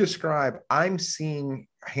 If you describe, I'm seeing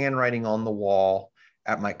handwriting on the wall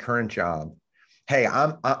at my current job. Hey,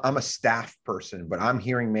 I'm a staff person, but I'm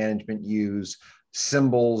hearing management use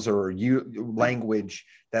symbols or language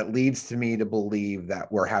that leads to me to believe that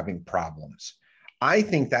we're having problems. I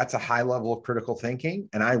think that's a high level of critical thinking,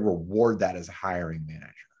 and I reward that as a hiring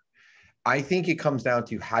manager. I think it comes down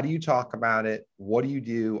to, how do you talk about it? What do you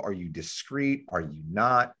do? Are you discreet? Are you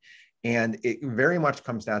not? And it very much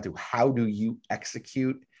comes down to, how do you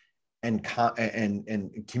execute and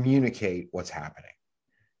communicate what's happening?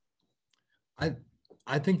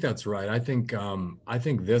 I think that's right. I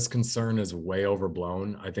think this concern is way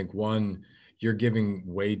overblown. I think, one, you're giving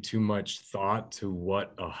way too much thought to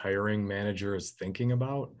what a hiring manager is thinking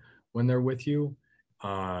about when they're with you.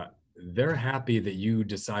 They're happy that you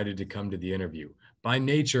decided to come to the interview. By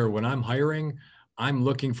nature, when I'm hiring, I'm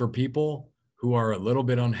looking for people who are a little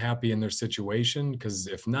bit unhappy in their situation, because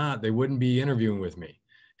if not, they wouldn't be interviewing with me.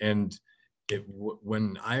 And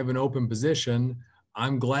when I have an open position,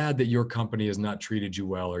 I'm glad that your company has not treated you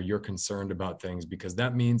well, or you're concerned about things, because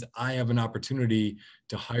that means I have an opportunity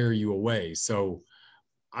to hire you away. So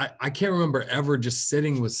I can't remember ever just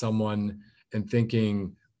sitting with someone and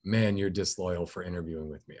thinking, man, you're disloyal for interviewing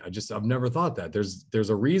with me. I've never thought that. There's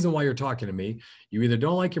a reason why you're talking to me. You either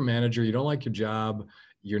don't like your manager, you don't like your job,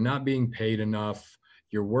 you're not being paid enough,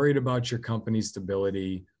 you're worried about your company's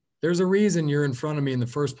stability. There's a reason you're in front of me in the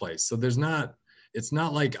first place. So it's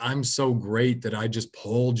not like I'm so great that I just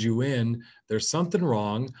pulled you in. There's something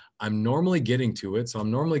wrong. I'm normally getting to it. So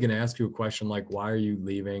I'm normally going to ask you a question like, why are you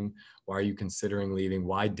leaving? Why are you considering leaving?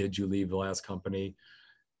 Why did you leave the last company?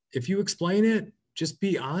 If you explain it, just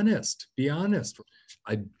be honest. Be honest.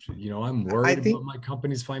 I'm worried about my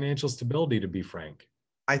company's financial stability, to be frank.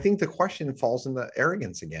 I think the question falls into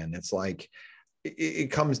arrogance again. It's like,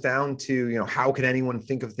 it comes down to, how can anyone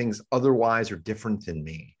think of things otherwise or different than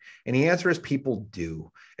me? And the answer is people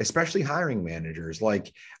do, especially hiring managers.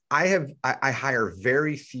 Like I hire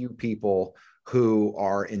very few people who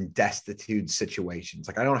are in destitute situations.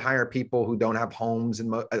 Like I don't hire people who don't have homes,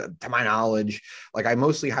 and to my knowledge, like I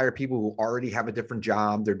mostly hire people who already have a different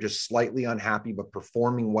job. They're just slightly unhappy, but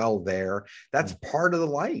performing well there. That's part of the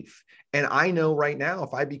life. And I know right now,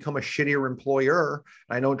 if I become a shittier employer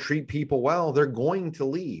and I don't treat people well, they're going to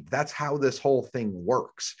leave. That's how this whole thing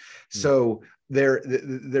works. So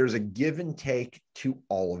there's a give and take to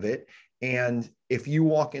all of it. And if you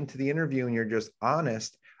walk into the interview and you're just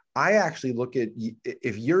honest, I actually look at,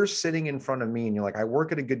 if you're sitting in front of me and you're like, I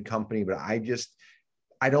work at a good company, but I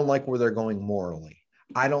don't like where they're going morally.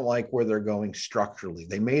 I don't like where they're going structurally.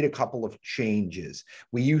 They made a couple of changes.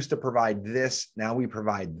 We used to provide this. Now we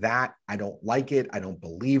provide that. I don't like it. I don't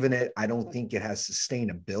believe in it. I don't think it has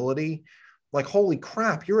sustainability. Like, holy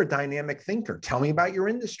crap, you're a dynamic thinker. Tell me about your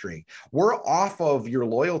industry. We're off of your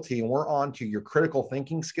loyalty and we're on to your critical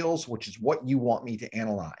thinking skills, which is what you want me to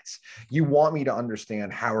analyze. You want me to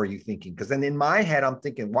understand, how are you thinking? Because then in my head, I'm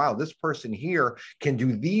thinking, wow, this person here can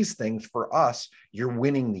do these things for us. You're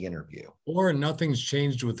winning the interview. Or nothing's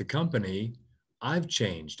changed with the company. I've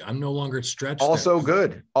changed. I'm no longer stretched. Also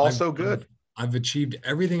good. Good. I've achieved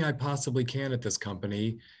everything I possibly can at this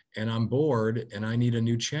company, and I'm bored and I need a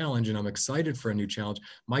new challenge, and I'm excited for a new challenge.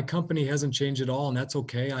 My company hasn't changed at all, and that's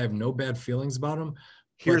okay. I have no bad feelings about them,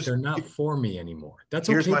 but they're not for me anymore. That's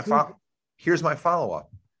okay. Here's my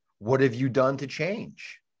follow-up. What have you done to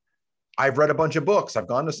change? I've read a bunch of books. I've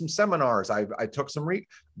gone to some seminars. I took some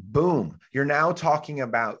boom. You're now talking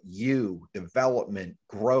about development,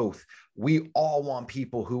 growth. We all want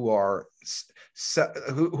people who are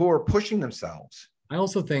pushing themselves. I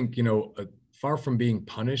also think, far from being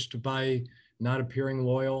punished by not appearing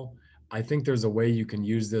loyal, I think there's a way you can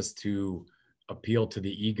use this to appeal to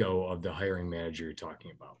the ego of the hiring manager you're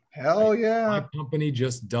talking about. Hell yeah. My company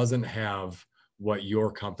just doesn't have what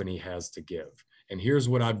your company has to give. And here's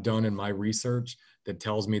what I've done in my research that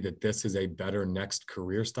tells me that this is a better next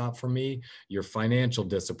career stop for me. Your financial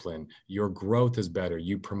discipline, your growth is better.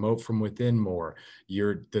 You promote from within more.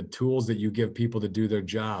 The tools that you give people to do their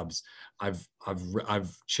jobs. I've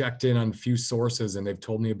checked in on a few sources and they've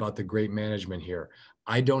told me about the great management here.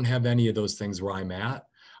 I don't have any of those things where I'm at.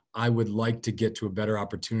 I would like to get to a better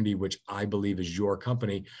opportunity, which I believe is your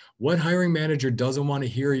company. What hiring manager doesn't want to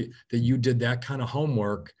hear that you did that kind of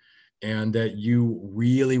homework and that you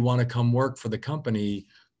really want to come work for the company?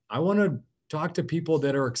 I want to talk to people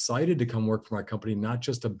that are excited to come work for my company, not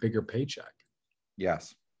just a bigger paycheck.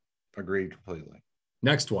 Yes, agreed completely.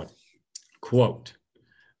 Next one, quote,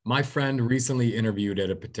 my friend recently interviewed at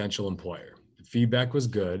a potential employer. The feedback was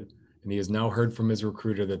good, and he has now heard from his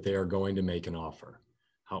recruiter that they are going to make an offer.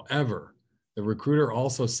 However, the recruiter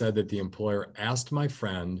also said that the employer asked my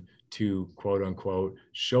friend to, quote unquote,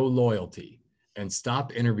 show loyalty and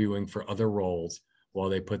stop interviewing for other roles while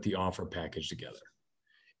they put the offer package together.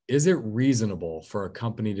 Is it reasonable for a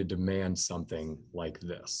company to demand something like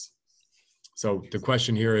this? So the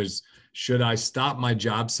question here is, should I stop my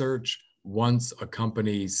job search once a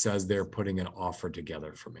company says they're putting an offer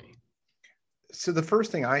together for me? So the first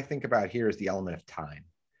thing I think about here is the element of time.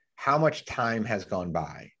 How much time has gone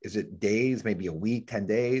by? Is it days, maybe a week, 10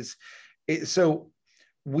 days? So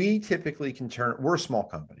we typically we're a small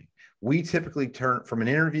company. We typically turn from an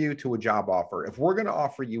interview to a job offer. If we're going to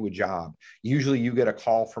offer you a job, usually you get a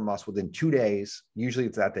call from us within 2 days. Usually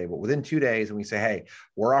it's that day, but within 2 days, and we say, hey,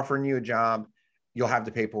 we're offering you a job. You'll have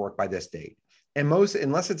the paperwork by this date. And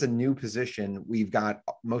unless it's a new position, we've got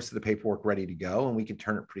most of the paperwork ready to go and we can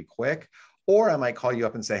turn it pretty quick. Or I might call you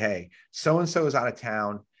up and say, hey, so-and-so is out of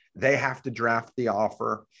town. They have to draft the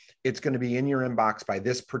offer. It's going to be in your inbox by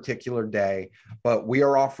this particular day, but we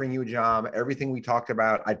are offering you a job. Everything we talked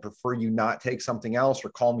about, I'd prefer you not take something else or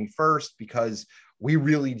call me first because we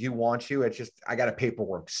really do want you. It's just, I got a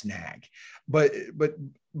paperwork snag. But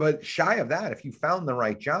shy of that, if you found the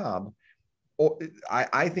right job,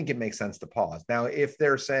 I think it makes sense to pause. Now, if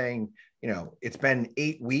they're saying, it's been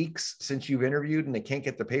 8 weeks since you've interviewed and they can't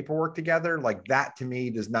get the paperwork together, like that to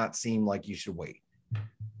me does not seem like you should wait.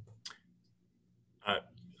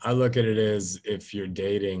 I look at it as if you're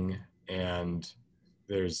dating and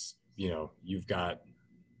there's, you've got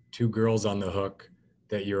 2 girls on the hook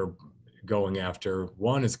that you're going after.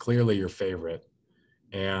 One is clearly your favorite.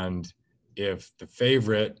 And if the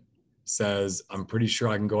favorite says, I'm pretty sure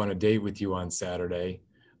I can go on a date with you on Saturday,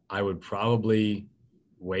 I would probably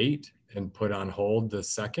wait and put on hold the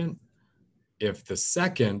second. If the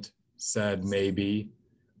second said maybe,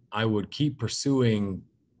 I would keep pursuing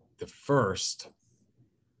the first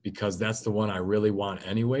because that's the one I really want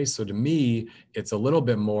anyway. So to me, it's a little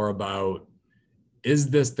bit more about, is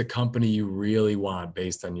this the company you really want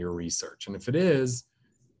based on your research? And if it is,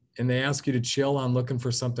 and they ask you to chill on looking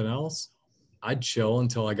for something else, I'd chill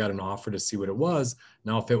until I got an offer to see what it was.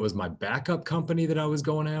 Now, if it was my backup company that I was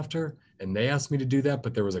going after and they asked me to do that,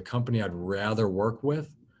 but there was a company I'd rather work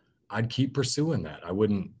with, I'd keep pursuing that. I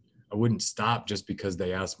wouldn't stop just because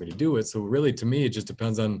they asked me to do it. So really, to me, it just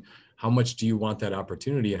depends on how much do you want that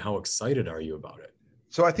opportunity and how excited are you about it?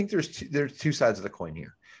 So I think there's 2 sides of the coin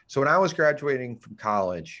here. So when I was graduating from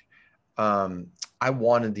college, I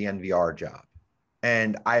wanted the NVR job.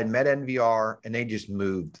 And I had met NVR and they just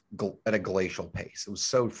moved at a glacial pace. It was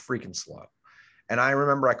so freaking slow. And I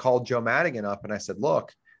remember I called Joe Madigan up and I said,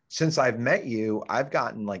 look, since I've met you, I've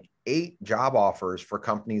gotten like 8 job offers for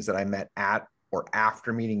companies that I met at or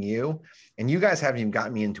after meeting you. And you guys haven't even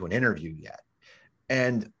gotten me into an interview yet.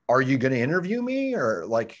 And are you going to interview me or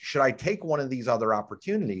like, should I take one of these other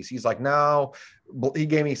opportunities? He's like, no, he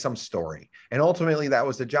gave me some story. And ultimately that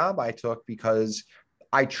was the job I took because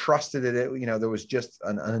I trusted it. There was just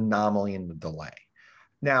an anomaly in the delay.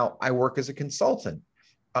 Now I work as a consultant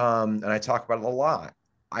and I talk about it a lot.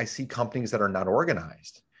 I see companies that are not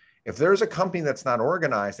organized. If there's a company that's not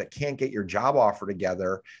organized that can't get your job offer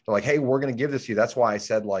together, they're like, hey, we're going to give this to you. That's why I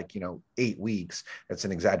said 8 weeks. That's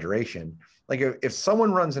an exaggeration. Like if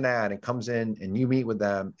someone runs an ad and comes in and you meet with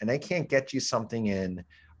them and they can't get you something in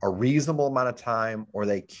a reasonable amount of time, or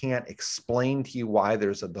they can't explain to you why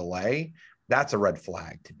there's a delay, that's a red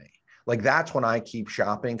flag to me. Like that's when I keep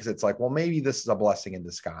shopping because it's like, well, maybe this is a blessing in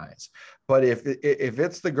disguise. But if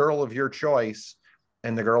it's the girl of your choice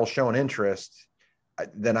and the girl's showing interest,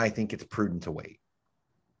 then I think it's prudent to wait.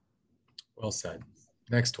 Well said.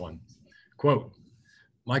 Next one. Quote,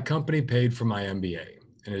 my company paid for my MBA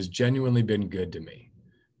and has genuinely been good to me,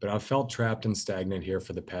 but I've felt trapped and stagnant here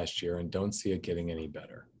for the past year and don't see it getting any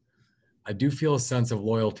better. I do feel a sense of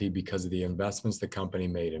loyalty because of the investments the company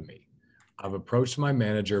made in me. I've approached my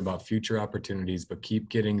manager about future opportunities, but keep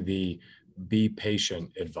getting the be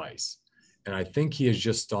patient advice. And I think he is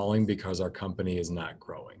just stalling because our company is not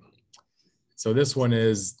growing. So this one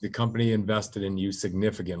is the company invested in you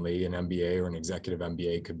significantly. An MBA or an executive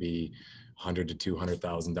MBA could be $100,000 to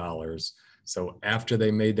 $200,000. So after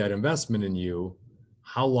they made that investment in you,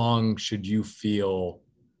 how long should you feel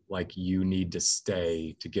like you need to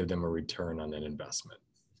stay to give them a return on that investment?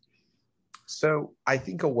 So I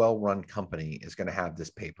think a well-run company is going to have this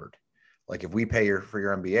papered. Like if we pay for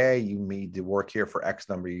your MBA, you need to work here for X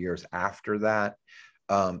number of years after that.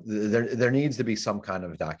 There needs to be some kind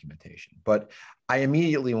of documentation. But I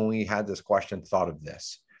immediately, when we had this question, thought of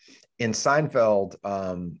this. In Seinfeld,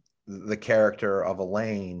 the character of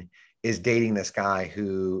Elaine is dating this guy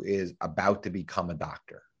who is about to become a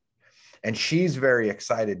doctor. And she's very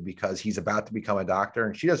excited because he's about to become a doctor.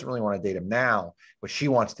 And she doesn't really want to date him now, but she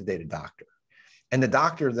wants to date a doctor. And the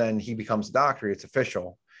doctor, then he becomes a doctor. It's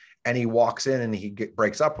official. And he walks in and he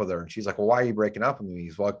breaks up with her. And she's like, well, why are you breaking up with me?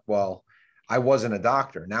 He's like, well, I wasn't a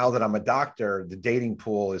doctor. Now that I'm a doctor, the dating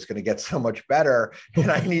pool is going to get so much better.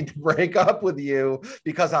 And I need to break up with you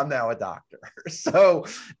because I'm now a doctor. So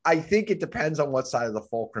I think it depends on what side of the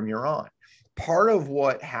fulcrum you're on. Part of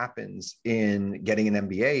what happens in getting an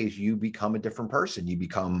MBA is you become a different person. You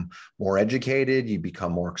become more educated, you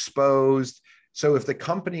become more exposed. So if the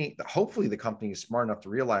company, hopefully the company is smart enough to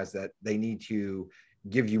realize that they need to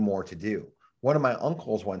give you more to do. One of my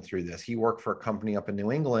uncles went through this. He worked for a company up in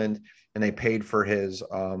New England and they paid for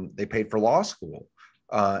law school.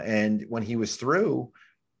 And when he was through,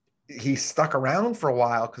 he stuck around for a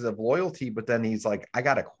while because of loyalty, but then he's like, I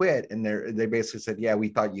got to quit. And they basically said, yeah, we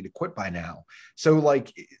thought you'd quit by now. So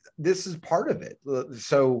like this is part of it.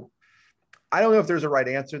 So I don't know if there's a right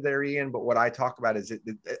answer there, Ian, but what I talk about is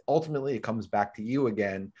ultimately it comes back to you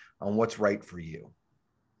again on what's right for you.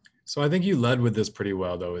 So I think you led with this pretty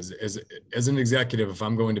well, though. As an executive, if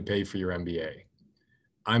I'm going to pay for your MBA,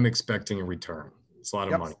 I'm expecting a return. It's a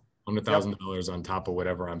lot of money. $100,000 on top of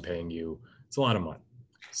whatever I'm paying you. It's a lot of money.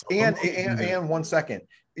 So and 1 second,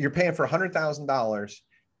 you're paying for $100,000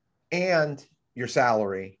 and your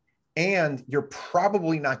salary, and you're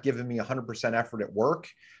probably not giving me 100% effort at work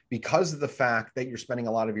because of the fact that you're spending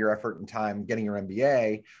a lot of your effort and time getting your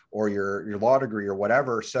MBA or your law degree or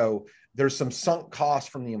whatever. So there's some sunk costs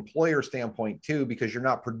from the employer standpoint too, because you're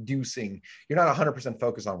not producing, you're not 100%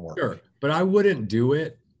 focused on work. Sure, but I wouldn't do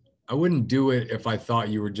it. I wouldn't do it if I thought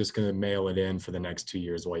you were just going to mail it in for the next 2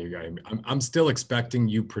 years while you got it. I'm still expecting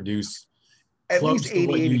you produce at least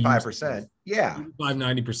 80, 85%. Yeah. 85,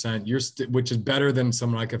 90%. Which is better than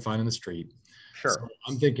someone I could find in the street. Sure. So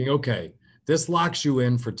I'm thinking, okay, this locks you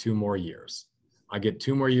in for 2 more years. I get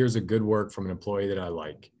 2 more years of good work from an employee that I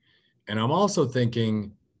like. And I'm also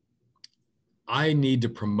thinking I need to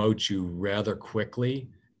promote you rather quickly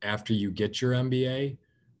after you get your MBA,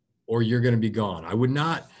 or you're going to be gone. I would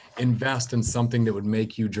not invest in something that would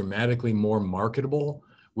make you dramatically more marketable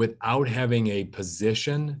without having a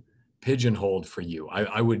position pigeonholed for you.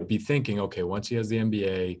 I would be thinking, okay, once he has the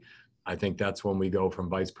MBA, I think that's when we go from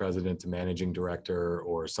vice president to managing director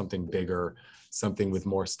or something bigger, something with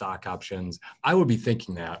more stock options. I would be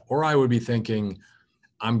thinking that, or I would be thinking,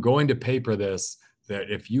 I'm going to paper this, that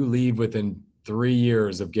if you leave within 3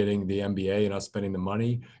 years of getting the MBA and us spending the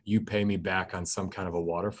money, you pay me back on some kind of a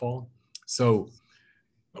waterfall. So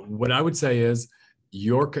what I would say is,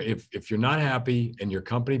 if you're not happy and your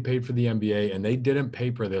company paid for the MBA and they didn't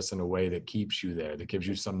paper this in a way that keeps you there, that gives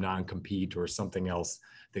you some non-compete or something else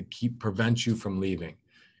that prevents you from leaving,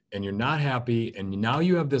 and you're not happy, and now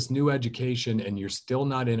you have this new education and you're still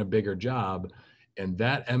not in a bigger job, and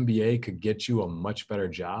that MBA could get you a much better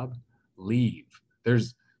job, leave.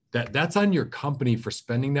 That's on your company for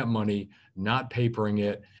spending that money, not papering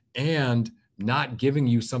it, and not giving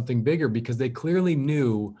you something bigger, because they clearly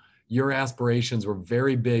knew your aspirations were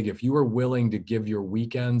very big. If you were willing to give your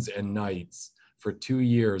weekends and nights for 2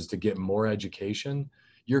 years to get more education,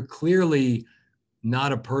 you're clearly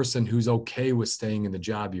not a person who's okay with staying in the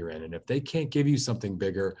job you're in. And if they can't give you something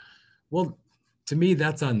bigger, well, to me,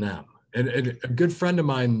 that's on them. And a good friend of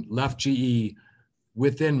mine left GE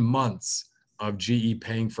within months of GE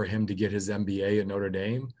paying for him to get his MBA at Notre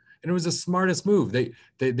Dame. And it was the smartest move. They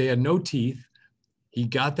had no teeth. He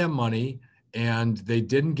got that money, and they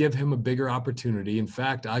didn't give him a bigger opportunity. In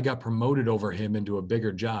fact, I got promoted over him into a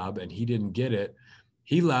bigger job, and he didn't get it.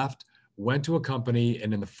 He left, went to a company,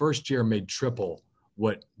 and in the first year made triple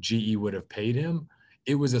what GE would have paid him.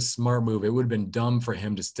 It was a smart move. It would have been dumb for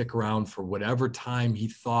him to stick around for whatever time he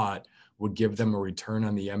thought would give them a return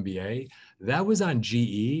on the MBA. That was on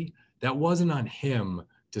GE. That wasn't on him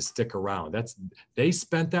to stick around. They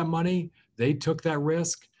spent that money. They took that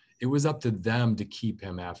risk. It was up to them to keep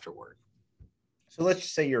him afterward. So let's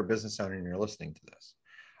just say you're a business owner and you're listening to this.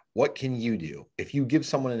 What can you do? If you give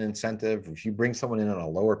someone an incentive, if you bring someone in on a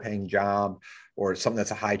lower paying job or something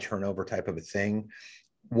that's a high turnover type of a thing,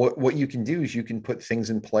 what you can do is you can put things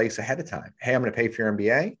in place ahead of time. Hey, I'm going to pay for your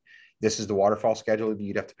MBA. This is the waterfall schedule.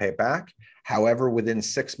 You'd have to pay it back. However, within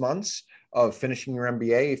 6 months of finishing your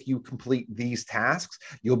MBA, if you complete these tasks,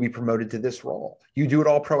 you'll be promoted to this role. You do it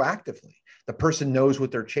all proactively. The person knows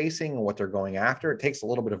what they're chasing and what they're going after. It takes a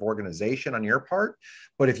little bit of organization on your part,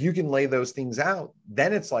 but if you can lay those things out,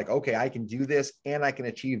 then it's like, okay, I can do this and I can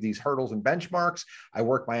achieve these hurdles and benchmarks. I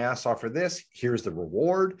work my ass off for this. Here's the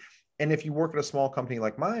reward. And if you work at a small company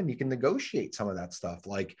like mine, you can negotiate some of that stuff.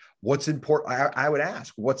 Like what's important, I would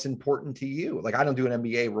ask, what's important to you? Like I don't do an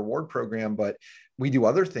MBA reward program, but we do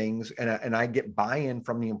other things. And I get buy-in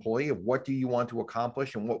from the employee of what do you want to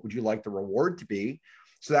accomplish and what would you like the reward to be?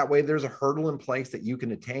 So that way there's a hurdle in place that you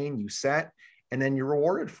can attain, you set, and then you're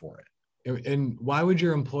rewarded for it. And why would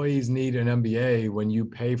your employees need an MBA when you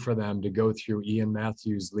pay for them to go through Ian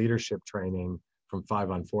Matthews leadership training from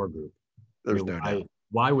 5on4 Group? There's no doubt.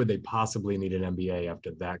 Why would they possibly need an MBA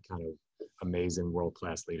after that kind of amazing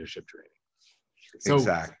world-class leadership training? So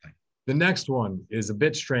exactly. The next one is a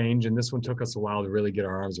bit strange, and this one took us a while to really get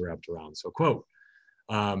our arms wrapped around. So quote,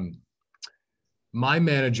 my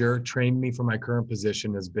manager trained me for my current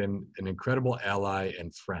position, has been an incredible ally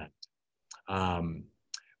and friend.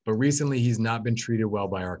 But recently he's not been treated well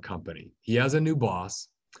by our company. He has a new boss,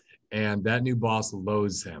 and that new boss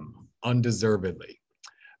loathes him undeservedly.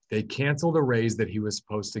 They canceled a raise that he was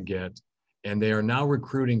supposed to get, and they are now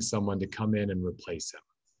recruiting someone to come in and replace him.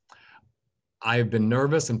 I've been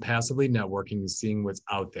nervous and passively networking and seeing what's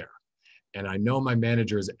out there. And I know my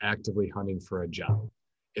manager is actively hunting for a job.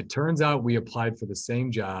 It turns out we applied for the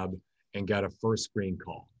same job and got a first screen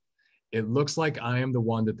call. It looks like I am the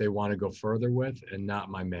one that they want to go further with and not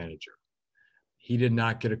my manager. He did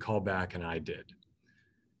not get a call back and I did.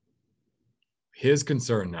 His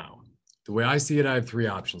concern now, the way I see it, I have three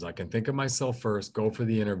options. I can think of myself first, go for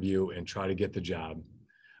the interview and try to get the job.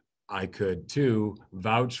 I could, two,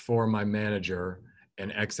 vouch for my manager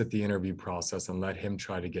and exit the interview process and let him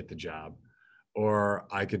try to get the job. Or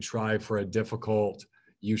I could try for a difficult,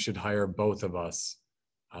 you should hire both of us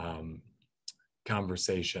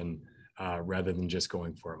conversation rather than just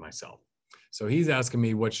going for it myself. So he's asking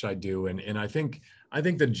me, what should I do? And I think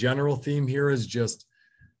the general theme here is just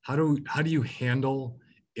how do you handle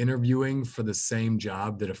interviewing for the same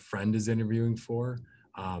job that a friend is interviewing for?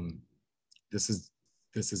 This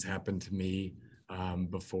has happened to me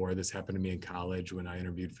before. This happened to me in college when I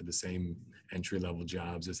interviewed for the same entry-level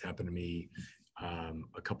jobs. This happened to me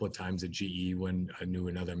a couple of times at GE when I knew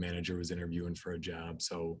another manager was interviewing for a job.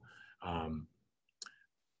 So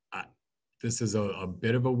this is a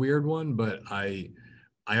bit of a weird one, but I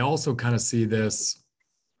also kind of see this.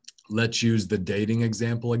 Let's use the dating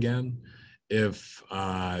example again. If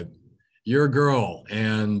you're a girl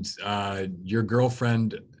and your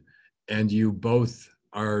girlfriend and you both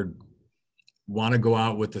want to go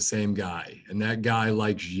out with the same guy and that guy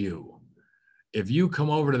likes you, if you come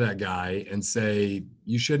over to that guy and say,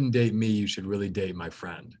 you shouldn't date me, you should really date my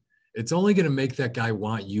friend, it's only going to make that guy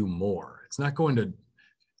want you more. He's not going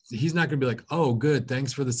to be like, oh, good,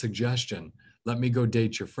 thanks for the suggestion, let me go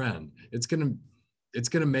date your friend. It's going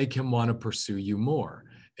to make him want to pursue you more.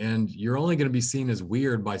 And you're only going to be seen as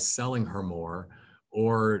weird by selling her more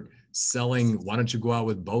or selling, why don't you go out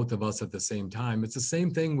with both of us at the same time? It's the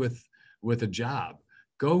same thing with a job.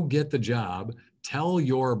 Go get the job. Tell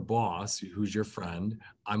your boss, who's your friend,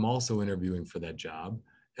 I'm also interviewing for that job,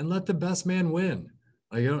 and let the best man win.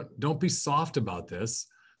 Like, don't be soft about this.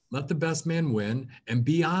 Let the best man win and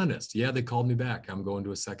be honest. Yeah, they called me back. I'm going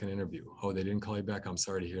to a second interview. Oh, they didn't call you back. I'm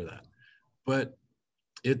sorry to hear that. But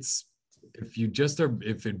if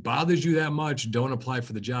it bothers you that much, don't apply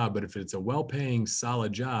for the job. But if it's a well-paying,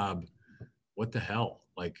 solid job, what the hell?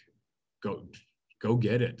 Like, go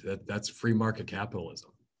get it. That's free market capitalism.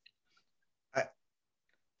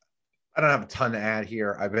 I don't have a ton to add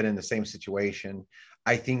here. I've been in the same situation.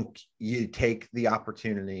 I think you take the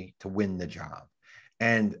opportunity to win the job.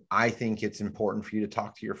 And I think it's important for you to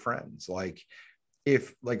talk to your friends.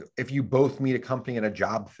 If you both meet a company at a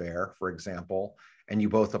job fair, for example, and you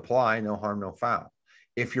both apply, no harm, no foul.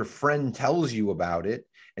 If your friend tells you about it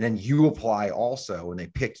and then you apply also and they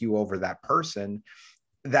pick you over that person,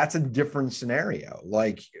 that's a different scenario.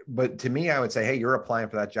 But to me, I would say, hey, you're applying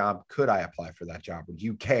for that job. Could I apply for that job? Would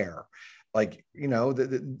you care?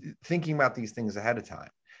 Thinking about these things ahead of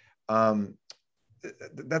time.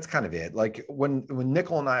 That's kind of it. Like when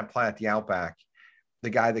Nickel and I apply at the Outback,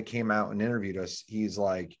 the guy that came out and interviewed us, he's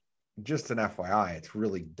like, just an FYI, it's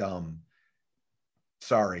really dumb.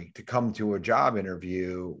 Sorry, to come to a job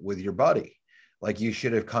interview with your buddy. Like, you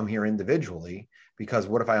should have come here individually, because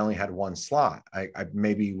what if I only had one slot? I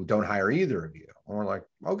maybe don't hire either of you. And we're like,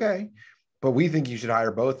 okay, but we think you should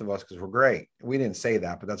hire both of us because we're great. We didn't say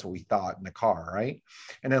that, but that's what we thought in the car, right?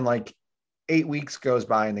 And then 8 weeks goes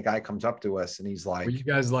by and the guy comes up to us and he's like, were you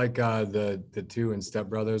guys like the two in Step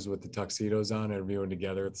Brothers with the tuxedos on interviewing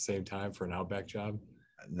together at the same time for an Outback job?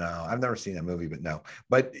 No, I've never seen that movie, but no.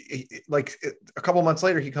 But a couple months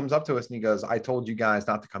later, he comes up to us and he goes, I told you guys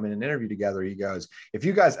not to come in and interview together. He goes, if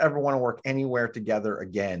you guys ever want to work anywhere together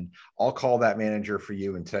again, I'll call that manager for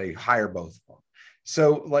you and say, hire both of them.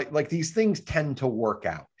 So like these things tend to work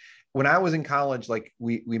out. When I was in college,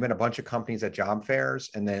 we met a bunch of companies at job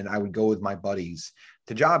fairs, and then I would go with my buddies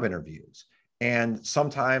to job interviews. And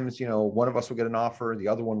sometimes, one of us would get an offer, the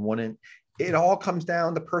other one wouldn't. It all comes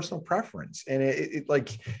down to personal preference. And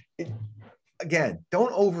again,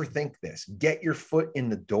 don't overthink this. Get your foot in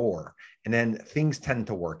the door, and then things tend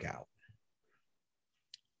to work out.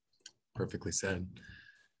 Perfectly said.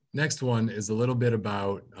 Next one is a little bit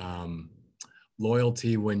about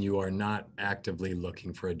loyalty when you are not actively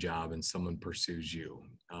looking for a job and someone pursues you.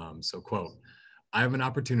 So quote, I have an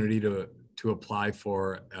opportunity to apply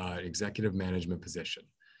for an executive management position.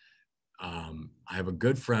 I have a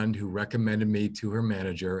good friend who recommended me to her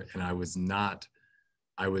manager, and I was not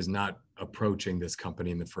approaching this company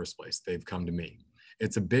in the first place. They've come to me.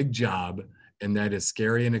 It's a big job, and that is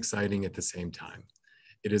scary and exciting at the same time.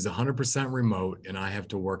 It is 100% remote, and I have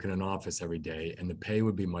to work in an office every day, and the pay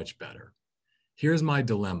would be much better. Here's my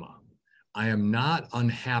dilemma. I am not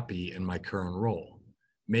unhappy in my current role,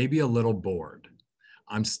 maybe a little bored.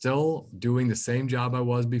 I'm still doing the same job I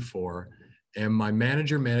was before, and my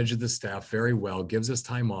manager manages the staff very well, gives us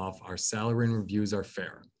time off. Our salary and reviews are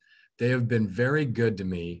fair. They have been very good to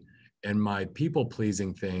me, and my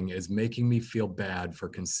people-pleasing thing is making me feel bad for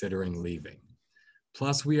considering leaving.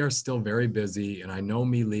 Plus, we are still very busy, and I know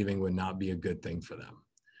me leaving would not be a good thing for them.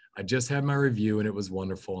 I just had my review, and it was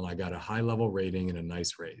wonderful, and I got a high-level rating and a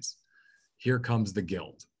nice raise. Here comes the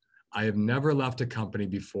guilt. I have never left a company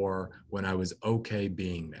before when I was okay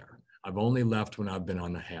being there. I've only left when I've been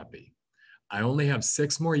unhappy. I only have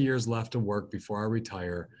 6 more years left to work before I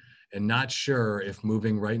retire, and not sure if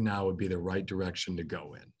moving right now would be the right direction to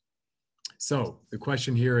go in. So the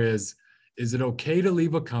question here is it okay to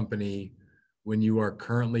leave a company when you are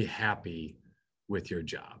currently happy with your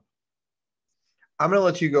job? I'm going to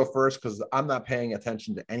let you go first because I'm not paying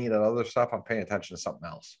attention to any of that other stuff. I'm paying attention to something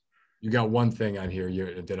else. You got one thing on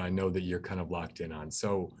here that I know that you're kind of locked in on.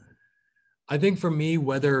 So I think for me,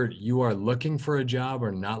 whether you are looking for a job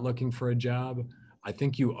or not looking for a job, I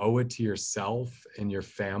think you owe it to yourself and your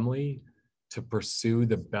family to pursue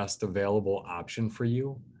the best available option for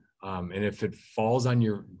you. And if it falls out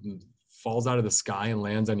of the sky and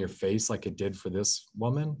lands on your face like it did for this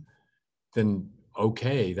woman, then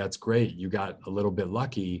okay, that's great. You got a little bit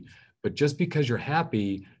lucky, but just because you're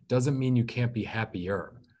happy doesn't mean you can't be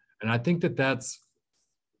happier. And I think that's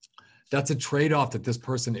a trade-off that this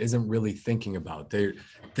person isn't really thinking about.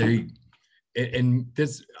 And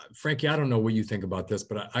this, Frankie, I don't know what you think about this,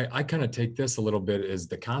 but I kind of take this a little bit as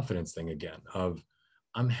the confidence thing again of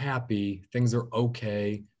I'm happy, things are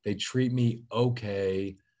okay, they treat me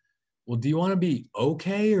okay. Well, do you want to be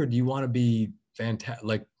okay or do you want to be fantastic?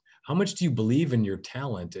 Like, how much do you believe in your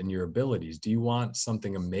talent and your abilities? Do you want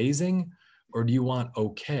something amazing or do you want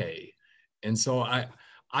okay? And so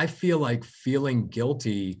I feel like feeling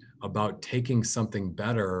guilty about taking something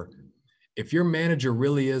better, if your manager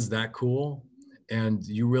really is that cool and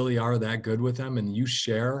you really are that good with them and you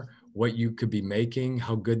share what you could be making,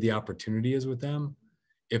 how good the opportunity is with them,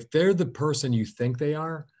 if they're the person you think they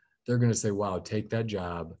are, they're going to say, wow, take that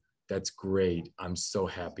job. That's great. I'm so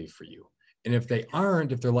happy for you. And if they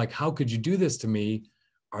aren't, if they're like, how could you do this to me?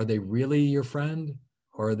 Are they really your friend?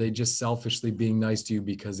 Or are they just selfishly being nice to you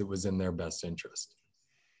because it was in their best interest?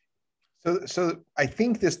 So I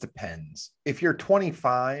think this depends. If you're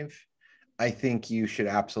 25, I think you should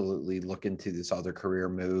absolutely look into this other career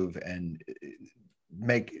move and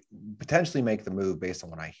potentially make the move based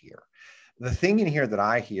on what I hear. The thing in here that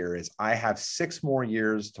I hear is I have 6 more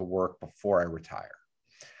years to work before I retire.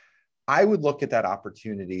 I would look at that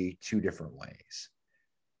opportunity 2 different ways.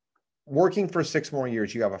 Working for 6 more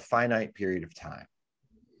years, you have a finite period of time.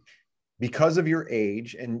 Because of your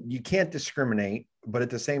age, and you can't discriminate, but at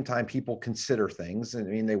the same time, people consider things. I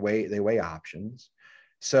mean, they weigh options.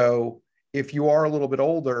 So if you are a little bit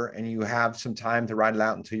older and you have some time to ride it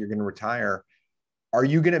out until you're going to retire, are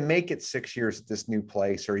you going to make it 6 years at this new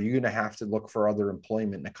place? Or are you going to have to look for other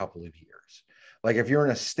employment in a couple of years? Like if you're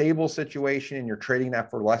in a stable situation and you're trading that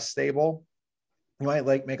for less stable, you might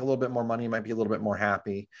like make a little bit more money, you might be a little bit more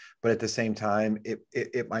happy, but at the same time,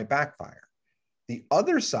 it might backfire. The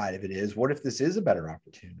other side of it is, what if this is a better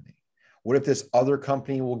opportunity? What if this other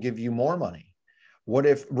company will give you more money? What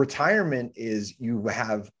if retirement is you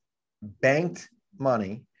have banked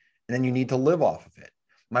money and then you need to live off of it?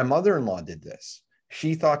 My mother-in-law did this.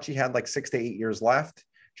 She thought she had like 6 to 8 years left.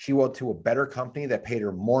 She went to a better company that paid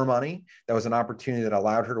her more money. That was an opportunity that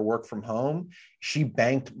allowed her to work from home. She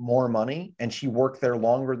banked more money and she worked there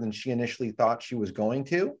longer than she initially thought she was going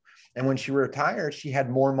to. And when she retired, she had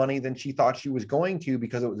more money than she thought she was going to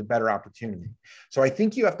because it was a better opportunity. So I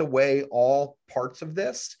think you have to weigh all parts of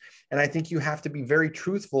this. And I think you have to be very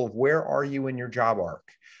truthful of where are you in your job arc?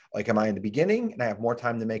 Like, am I in the beginning and I have more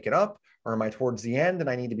time to make it up? Or am I towards the end and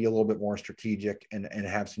I need to be a little bit more strategic and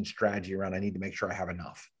have some strategy around, I need to make sure I have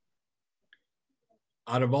enough?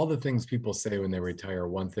 Out of all the things people say when they retire,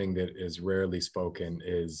 one thing that is rarely spoken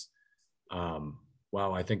is,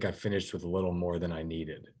 wow, I think I finished with a little more than I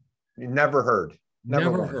needed. Never heard.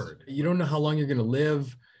 Never heard. You don't know how long you're going to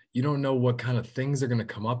live. You don't know what kind of things are going to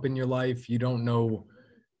come up in your life. You don't know.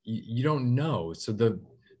 You don't know. So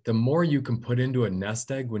the more you can put into a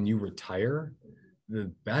nest egg when you retire,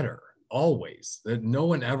 the better. Always. That no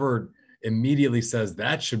one ever immediately says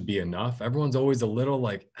that should be enough. Everyone's always a little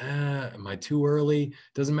like, am I too early?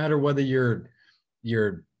 Doesn't matter whether you're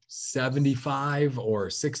 75 or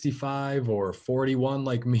 65 or 41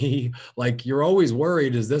 like me. Like, you're always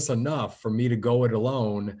worried, is this enough for me to go it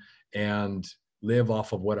alone and live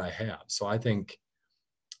off of what I have? So I think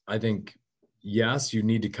yes, you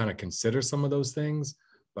need to kind of consider some of those things.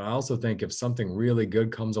 But I also think if something really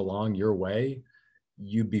good comes along your way,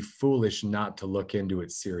 you'd be foolish not to look into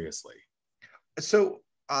it seriously. So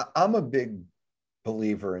I'm a big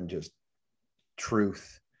believer in just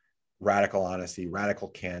truth, radical honesty, radical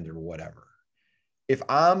candor, whatever. If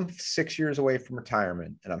I'm 6 years away from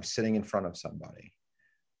retirement and I'm sitting in front of somebody,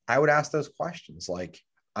 I would ask those questions. Like,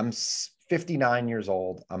 I'm 59 years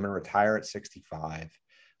old. I'm going to retire at 65.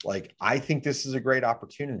 Like, I think this is a great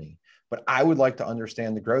opportunity, but I would like to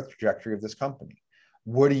understand the growth trajectory of this company.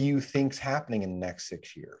 What do you think's happening in the next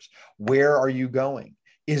 6 years? Where are you going?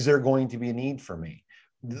 Is there going to be a need for me?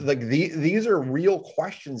 Like, these are real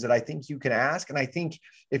questions that I think you can ask. And I think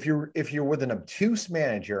if you're with an obtuse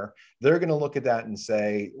manager, they're going to look at that and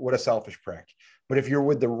say, what a selfish prick. But if you're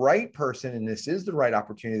with the right person and this is the right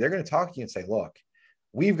opportunity, they're going to talk to you and say, look,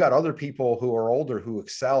 we've got other people who are older who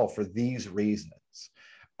excel for these reasons.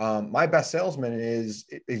 My best salesman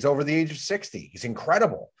he's over the age of 60. He's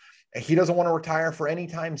incredible. He doesn't want to retire for any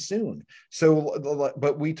time soon. So,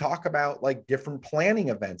 but we talk about like different planning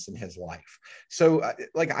events in his life. So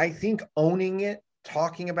like, I think owning it,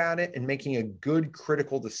 talking about it, and making a good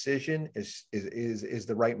critical decision is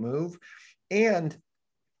the right move. And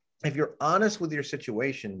if you're honest with your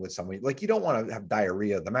situation with somebody, like, you don't want to have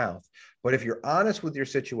diarrhea of the mouth, but if you're honest with your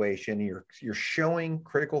situation, you're showing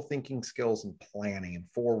critical thinking skills and planning and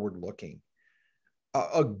forward looking,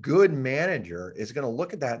 a good manager is going to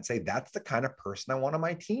look at that and say, that's the kind of person I want on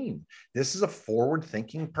my team. This is a forward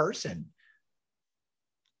thinking person.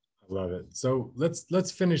 I love it. So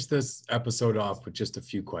let's finish this episode off with just a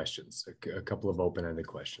few questions, a couple of open-ended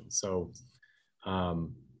questions. So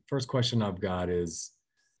first question I've got is,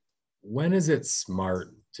 when is it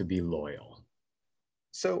smart to be loyal?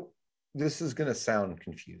 So this is going to sound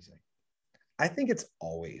confusing. I think it's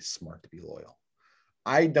always smart to be loyal.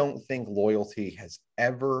 I don't think loyalty has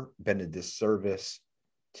ever been a disservice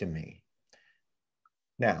to me.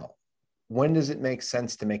 Now, when does it make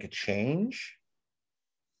sense to make a change?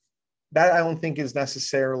 That I don't think is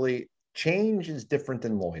necessarily, change is different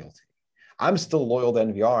than loyalty. I'm still loyal to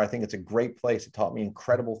NVR. I think it's a great place. It taught me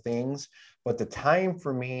incredible things, but the time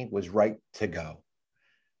for me was right to go.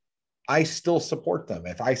 I still support them.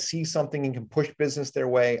 If I see something and can push business their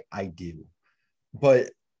way, I do. But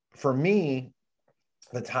for me,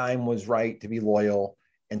 the time was right to be loyal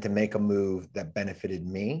and to make a move that benefited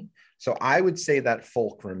me. So I would say that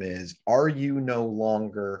fulcrum is, are you no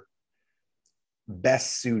longer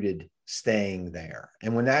best suited staying there?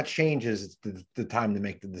 And when that changes, it's the time to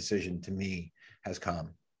make the decision, to me, has come.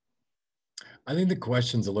 I think the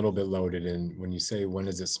question's a little bit loaded in when you say, when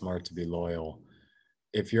is it smart to be loyal?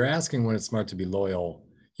 If you're asking when it's smart to be loyal,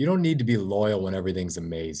 you don't need to be loyal when everything's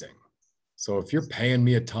amazing. So if you're paying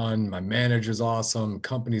me a ton, my manager's awesome,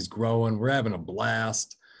 company's growing, we're having a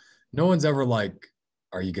blast, no one's ever like,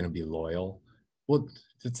 are you going to be loyal? Well,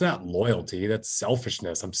 it's not loyalty, that's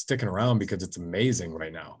selfishness. I'm sticking around because it's amazing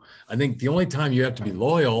right now. I think the only time you have to be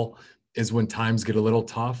loyal is when times get a little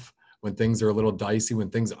tough, when things are a little dicey, when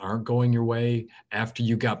things aren't going your way, after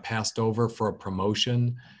you got passed over for a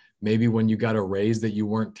promotion, maybe when you got a raise that you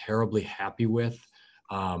weren't terribly happy with.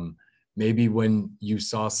 Maybe when you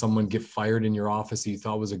saw someone get fired in your office that you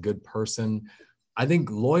thought was a good person. I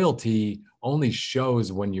think loyalty only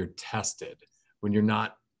shows when you're tested, when you're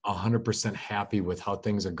not 100% happy with how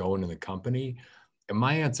things are going in the company. And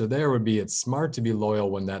my answer there would be, it's smart to be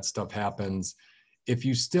loyal when that stuff happens. If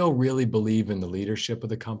you still really believe in the leadership of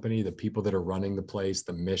the company, the people that are running the place,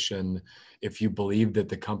 the mission, if you believe that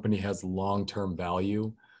the company has long-term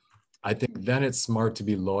value, I think then it's smart to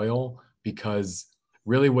be loyal, because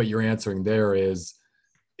really what you're answering there is,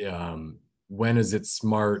 when is it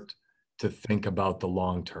smart to think about the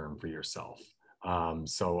long term for yourself?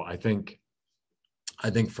 So I think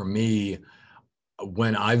for me,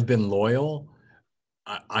 when I've been loyal,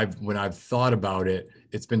 when I've thought about it,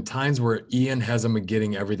 it's been times where Ian hasn't been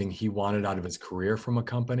getting everything he wanted out of his career from a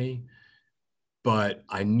company, but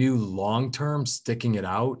I knew long term, sticking it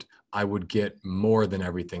out, I would get more than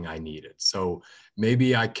everything I needed. So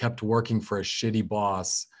maybe I kept working for a shitty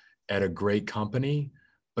boss at a great company,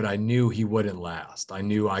 but I knew he wouldn't last. I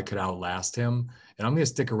knew I could outlast him, and I'm going to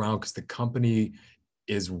stick around because the company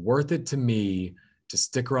is worth it to me to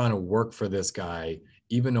stick around and work for this guy,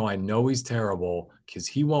 even though I know he's terrible, because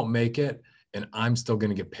he won't make it. And I'm still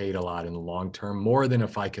going to get paid a lot in the long term, more than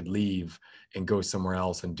if I could leave and go somewhere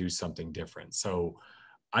else and do something different. So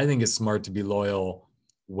I think it's smart to be loyal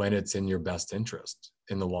when it's in your best interest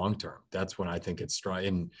in the long term. That's when I think it's strong.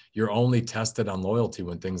 And you're only tested on loyalty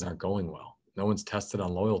when things aren't going well. No one's tested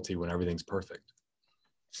on loyalty when everything's perfect.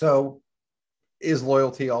 So is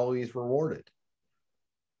loyalty always rewarded?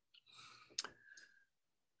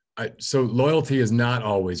 So loyalty is not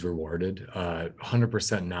always rewarded,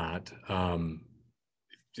 100% not.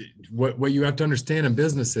 What you have to understand in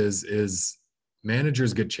business is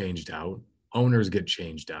managers get changed out, owners get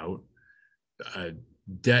changed out,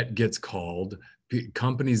 debt gets called,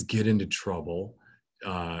 companies get into trouble,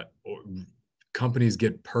 companies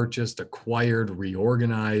get purchased, acquired,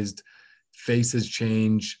 reorganized, faces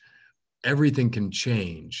change, everything can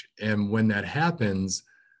change. And when that happens,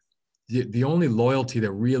 the only loyalty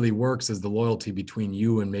that really works is the loyalty between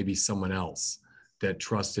you and maybe someone else that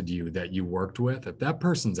trusted you, that you worked with. If that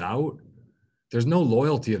person's out, there's no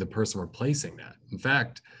loyalty of the person replacing that. In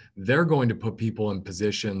fact, they're going to put people in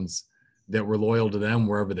positions that were loyal to them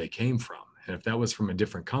wherever they came from. And if that was from a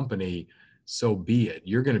different company, so be it.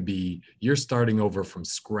 You're starting over from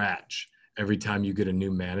scratch every time you get a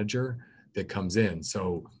new manager that comes in.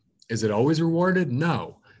 So is it always rewarded?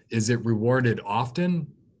 No. Is it rewarded often?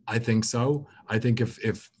 I think so. I think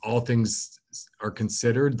if all things are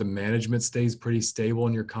considered, the management stays pretty stable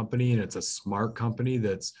in your company and it's a smart company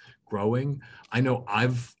that's growing. I know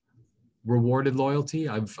I've rewarded loyalty.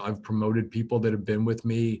 I've promoted people that have been with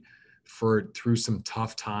me through some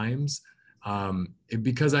tough times.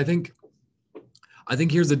 Because I think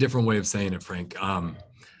here's a different way of saying it, Frank.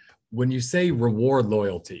 When you say reward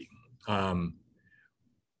loyalty,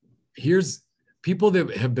 here's people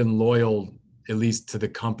that have been loyal, at least to the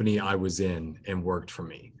company I was in and worked for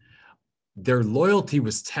me. Their loyalty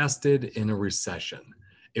was tested in a recession.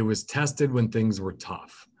 It was tested when things were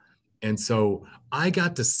tough. And so I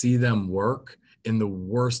got to see them work in the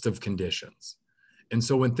worst of conditions. And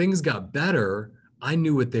so when things got better, I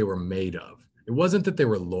knew what they were made of. It wasn't that they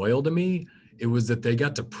were loyal to me. It was that they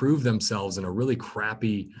got to prove themselves in a really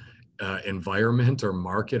crappy environment or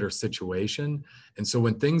market or situation. And so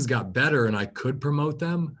when things got better and I could promote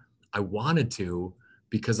them, I wanted to,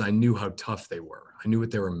 because I knew how tough they were. I knew what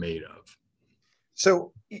they were made of.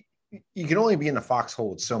 So you can only be in the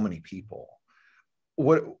foxhole with so many people.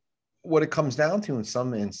 What it comes down to in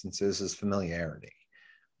some instances is familiarity.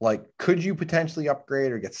 Like, could you potentially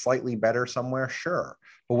upgrade or get slightly better somewhere? Sure.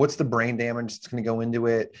 But what's the brain damage that's going to go into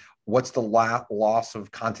it? What's the loss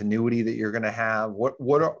of continuity that you're going to have?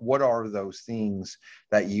 What are those things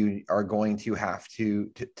that you are going to have to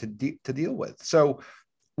deal with? So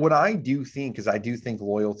what I do think is I do think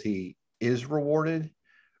loyalty is rewarded,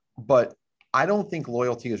 but I don't think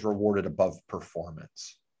loyalty is rewarded above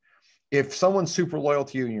performance. If someone's super loyal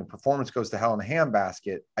to you and your performance goes to hell in a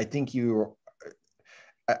handbasket, I think you're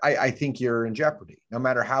in jeopardy, no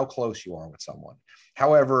matter how close you are with someone.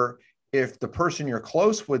 However, if the person you're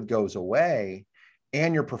close with goes away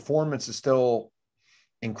and your performance is still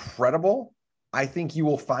incredible, I think you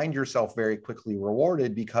will find yourself very quickly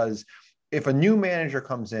rewarded, because if a new manager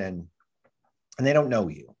comes in and they don't know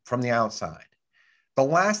you from the outside, the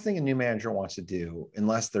last thing a new manager wants to do,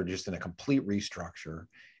 unless they're just in a complete restructure,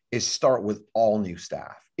 is start with all new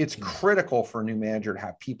staff. It's critical for a new manager to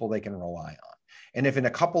have people they can rely on. And if in a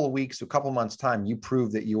couple of weeks, a couple of months' time, you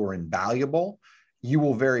prove that you are invaluable, you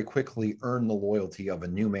will very quickly earn the loyalty of a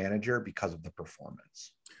new manager because of the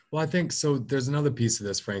performance. Well, I think so. There's another piece of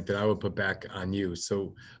this, Frank, that I would put back on you.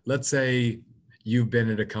 So let's say you've been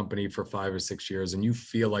at a company for 5 or 6 years and you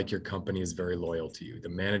feel like your company is very loyal to you. The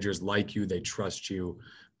managers like you, they trust you,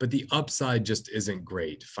 but the upside just isn't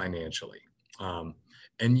great financially.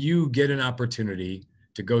 And you get an opportunity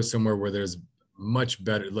to go somewhere where there's much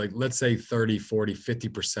better, like let's say 30, 40,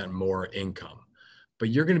 50% more income, but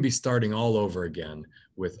you're going to be starting all over again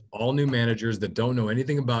with all new managers that don't know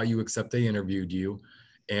anything about you except they interviewed you.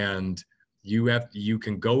 And you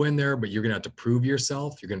can go in there, but you're going to have to prove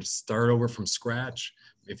yourself. You're going to start over from scratch.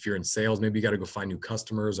 If you're in sales, maybe you got to go find new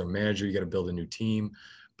customers, or manager, you got to build a new team,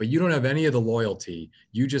 but you don't have any of the loyalty.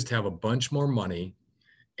 You just have a bunch more money.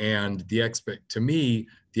 And to me,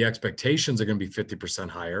 the expectations are going to be 50%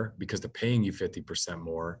 higher because they're paying you 50%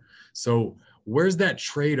 more. So where's that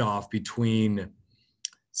trade-off between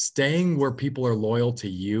staying where people are loyal to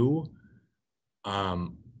you,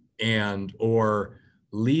 or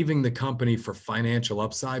leaving the company for financial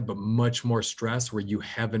upside, but much more stress where you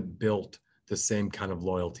haven't built the same kind of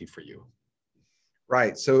loyalty for you?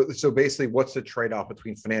 Right. So basically, what's the trade-off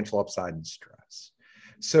between financial upside and stress?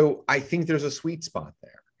 So I think there's a sweet spot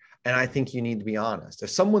there. And I think you need to be honest.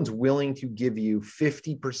 If someone's willing to give you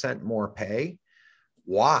 50% more pay,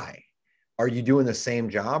 why? Are you doing the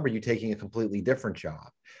same job? Or are you taking a completely different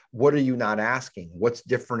job? What are you not asking? What's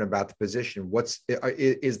different about the position?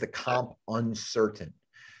 Is the comp uncertain?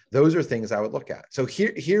 Those are things I would look at. So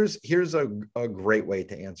here's a great way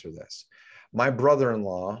to answer this. My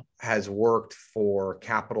brother-in-law has worked for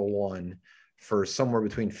Capital One for somewhere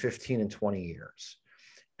between 15 and 20 years.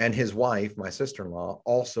 And his wife, my sister-in-law,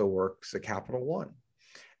 also works at Capital One.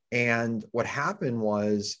 And what happened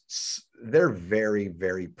was they're very,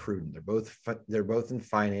 very prudent. They're both in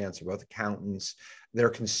finance. They're both accountants. They're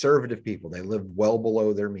conservative people. They live well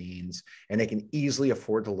below their means, and they can easily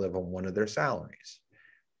afford to live on one of their salaries.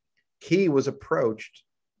 He was approached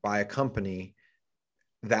by a company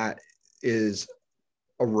that is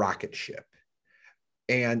a rocket ship,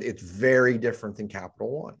 and it's very different than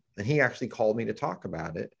Capital One. And he actually called me to talk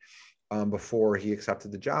about it before he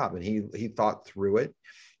accepted the job, and he thought through it.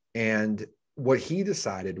 And what he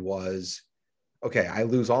decided was, okay, I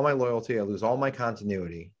lose all my loyalty, I lose all my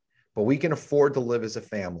continuity, but we can afford to live as a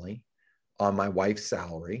family on my wife's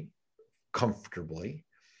salary comfortably.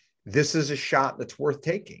 This is a shot that's worth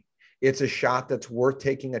taking. It's a shot that's worth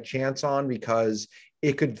taking a chance on because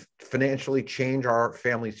it could financially change our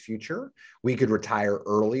family's future. We could retire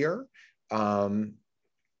earlier.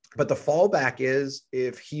 But the fallback is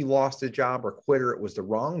if he lost his job or quit or it was the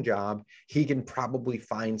wrong job, he can probably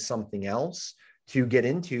find something else to get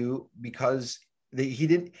into because he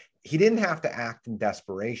didn't have to act in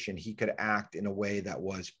desperation. He could act in a way that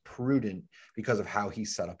was prudent because of how he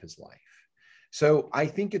set up his life. So I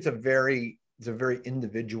think it's a very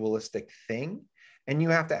individualistic thing. And you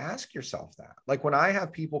have to ask yourself that. Like when I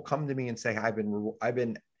have people come to me and say, I've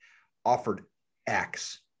been offered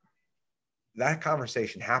X, that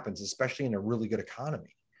conversation happens, especially in a really good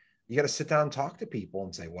economy. You got to sit down and talk to people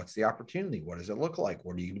and say, what's the opportunity? What does it look like?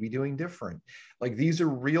 What are you going to be doing different? Like these are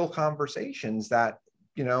real conversations that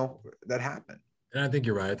happen. And I think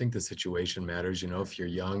you're right. I think the situation matters. If you're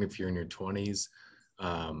young, if you're in your 20s,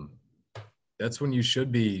 that's when you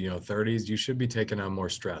should be, 30s, you should be taking on more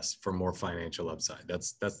stress for more financial upside.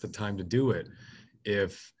 That's the time to do it.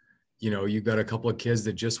 If you've got a couple of kids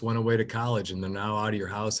that just went away to college and they're now out of your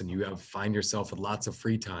house and you find yourself with lots of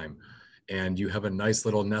free time and you have a nice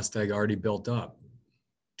little nest egg already built up,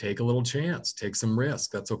 take a little chance, take some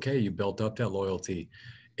risk. That's okay. You built up that loyalty.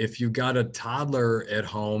 If you've got a toddler at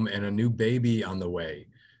home and a new baby on the way,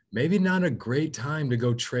 maybe not a great time to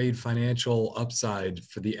go trade financial upside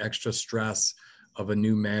for the extra stress of a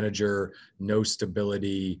new manager, no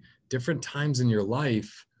stability. Different times in your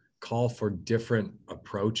life call for different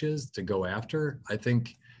approaches to go after. I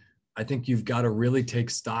think you've got to really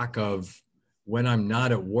take stock of when I'm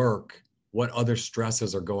not at work, what other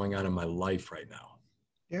stresses are going on in my life right now.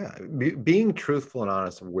 Yeah. Being truthful and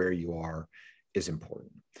honest of where you are is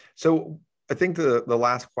important. So I think the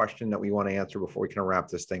last question that we want to answer before we can wrap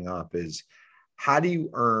this thing up is, how do you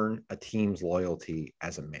earn a team's loyalty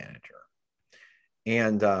as a manager?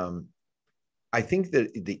 And I think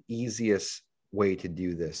that the easiest way to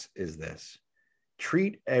do this is this: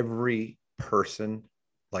 treat every person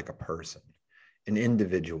like a person, an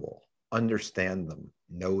individual, understand them,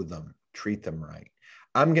 know them, treat them right.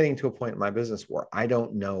 I'm getting to a point in my business where I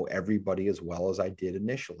don't know everybody as well as I did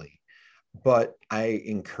initially, but I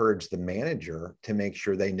encourage the manager to make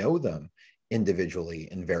sure they know them individually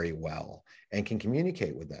and very well and can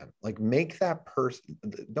communicate with them. Like, make that person,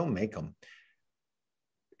 don't make them,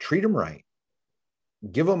 treat them right,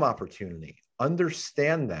 give them opportunity,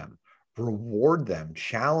 understand them, reward them,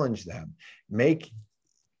 challenge them, make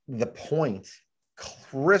the point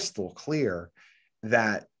crystal clear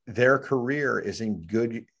that their career is in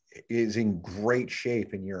great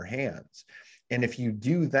shape in your hands. And if you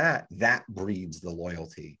do that, that breeds the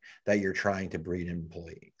loyalty that you're trying to breed in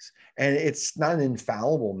employees. And it's not an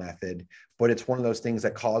infallible method, but it's one of those things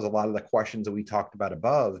that cause a lot of the questions that we talked about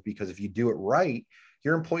above, because if you do it right,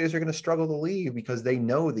 your employees are going to struggle to leave because they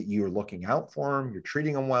know that you're looking out for them, you're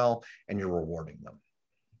treating them well, and you're rewarding them.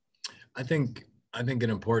 I think an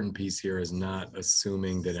important piece here is not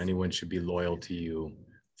assuming that anyone should be loyal to you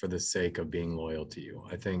for the sake of being loyal to you.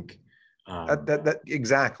 I think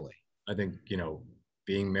exactly. I think,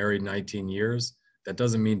 being married 19 years, that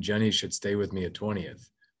doesn't mean Jenny should stay with me at 20th.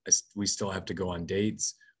 We still have to go on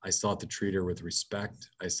dates. I still have to treat her with respect.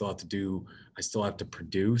 I still have to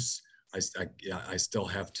produce. I still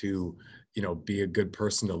have to, be a good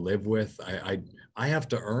person to live with. I have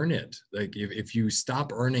to earn it. Like if you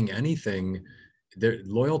stop earning anything, the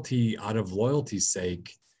loyalty out of loyalty's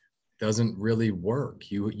sake doesn't really work.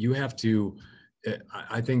 You have to,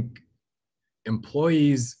 I think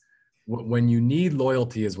employees, when you need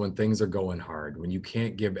loyalty is when things are going hard, when you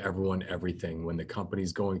can't give everyone everything, when the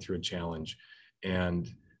company's going through a challenge, and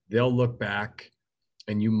they'll look back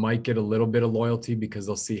and you might get a little bit of loyalty because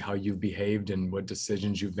they'll see how you've behaved and what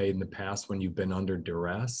decisions you've made in the past when you've been under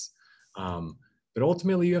duress. But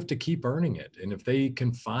ultimately, you have to keep earning it. And if they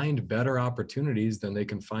can find better opportunities than they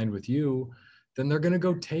can find with you, then they're going to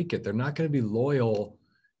go take it. They're not going to be loyal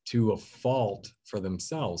to a fault for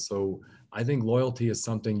themselves. So I think loyalty is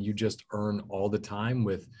something you just earn all the time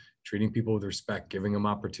with treating people with respect, giving them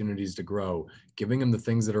opportunities to grow, giving them the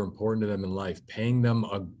things that are important to them in life, paying them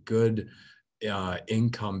a good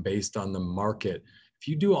income based on the market. If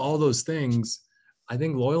you do all those things, I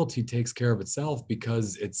think loyalty takes care of itself,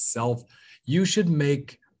 because you should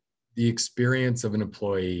make the experience of an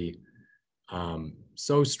employee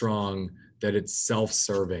so strong that it's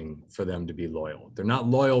self-serving for them to be loyal. They're not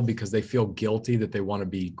loyal because they feel guilty that they want to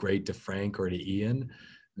be great to Frank or to Ian.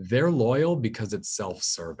 They're loyal because it's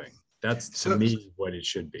self-serving. That's, to me, what it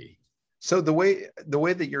should be. So the way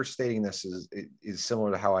that you're stating this is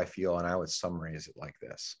similar to how I feel, and I would summarize it like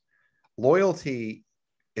this. Loyalty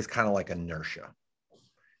is kind of like inertia.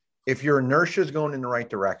 If your inertia is going in the right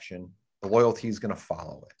direction, the loyalty is going to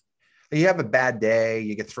follow it. You have a bad day,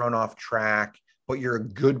 you get thrown off track, but you're a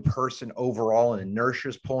good person overall and inertia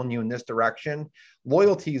is pulling you in this direction,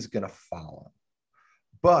 loyalty is going to follow.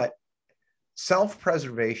 But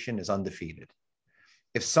self-preservation is undefeated.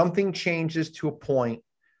 If something changes to a point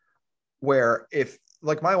where, if,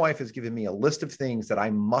 like, my wife has given me a list of things that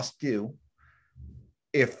I must do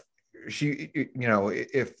if she,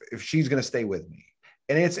 if she's going to stay with me.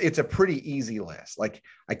 And it's a pretty easy list. Like,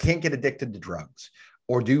 I can't get addicted to drugs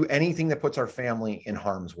or do anything that puts our family in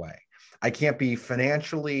harm's way. I can't be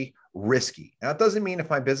financially risky. Now, it doesn't mean if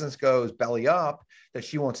my business goes belly up that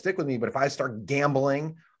she won't stick with me, but if I start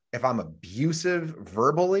gambling, if I'm abusive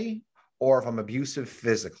verbally, or if I'm abusive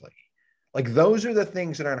physically, like, those are the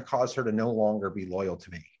things that are going to cause her to no longer be loyal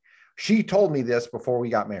to me. She told me this before we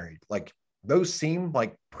got married. Like, those seem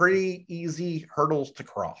like pretty easy hurdles to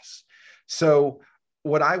cross. So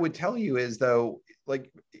what I would tell you is, though,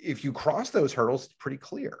 like, if you cross those hurdles, it's pretty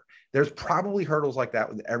clear. There's probably hurdles like that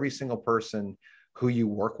with every single person who you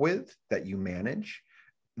work with, that you manage,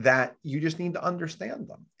 that you just need to understand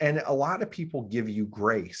them. And a lot of people give you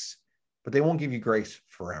grace, but they won't give you grace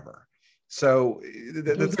forever. So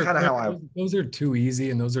that's kind of how those are too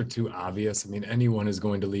easy, and those are too obvious. I mean, anyone is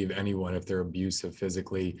going to leave anyone if they're abusive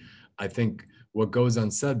physically. I think what goes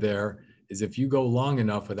unsaid there is, if you go long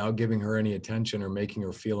enough without giving her any attention or making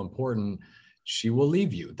her feel important, she will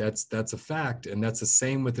leave you. That's a fact. And that's the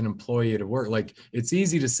same with an employee at work. Like, it's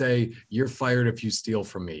easy to say, you're fired if you steal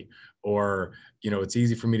from me. Or, it's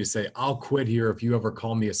easy for me to say, I'll quit here if you ever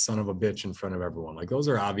call me a son of a bitch in front of everyone. Like, those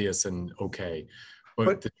are obvious and okay.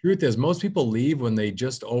 But the truth is, most people leave when they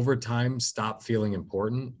just over time stop feeling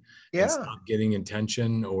important and stop getting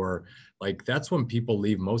attention, or like, that's when people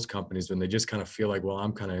leave most companies, when they just kind of feel like, well,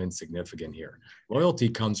 I'm kind of insignificant here. Loyalty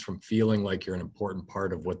comes from feeling like you're an important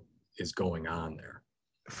part of what is going on there.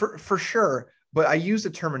 For sure. But I use the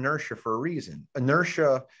term inertia for a reason.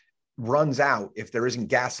 Inertia runs out if there isn't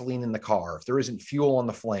gasoline in the car, if there isn't fuel on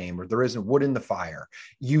the flame, or there isn't wood in the fire.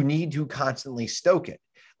 You need to constantly stoke it.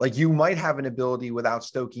 Like, you might have an ability without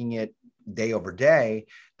stoking it day over day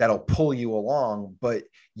that'll pull you along, but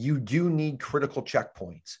you do need critical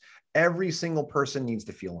checkpoints. Every single person needs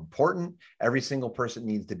to feel important. Every single person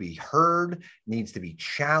needs to be heard, needs to be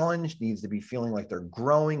challenged, needs to be feeling like they're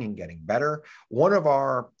growing and getting better. One of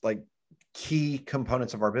our key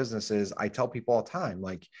components of our business is, I tell people all the time,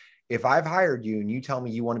 like, if I've hired you and you tell me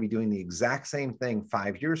you want to be doing the exact same thing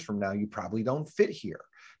 5 years from now, you probably don't fit here,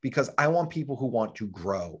 because I want people who want to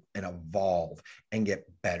grow and evolve and get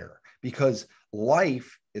better, because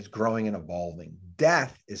life is growing and evolving.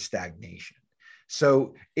 Death is stagnation.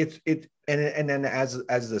 So and then as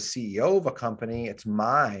the CEO of a company, it's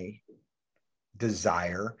my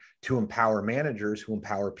desire to empower managers who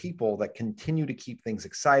empower people that continue to keep things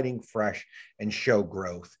exciting, fresh, and show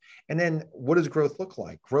growth. And then what does growth look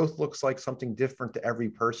like? Growth looks like something different to every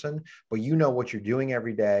person, but what you're doing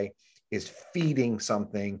every day is feeding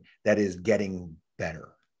something that is getting better.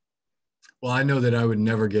 Well, I know that I would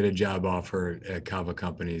never get a job offer at Kava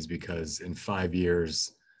Companies, because in 5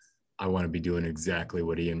 years, I want to be doing exactly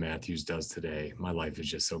what Ian Matthews does today. My life is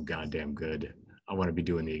just so goddamn good. I want to be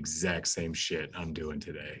doing the exact same shit I'm doing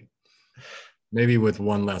today. Maybe with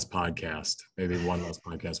one less podcast,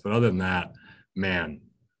 But other than that, man,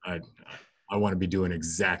 I want to be doing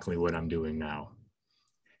exactly what I'm doing now.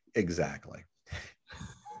 Exactly.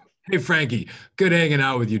 Hey, Frankie, good hanging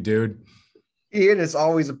out with you, dude. Ian, it's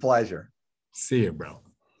always a pleasure. See you, bro.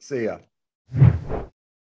 See ya.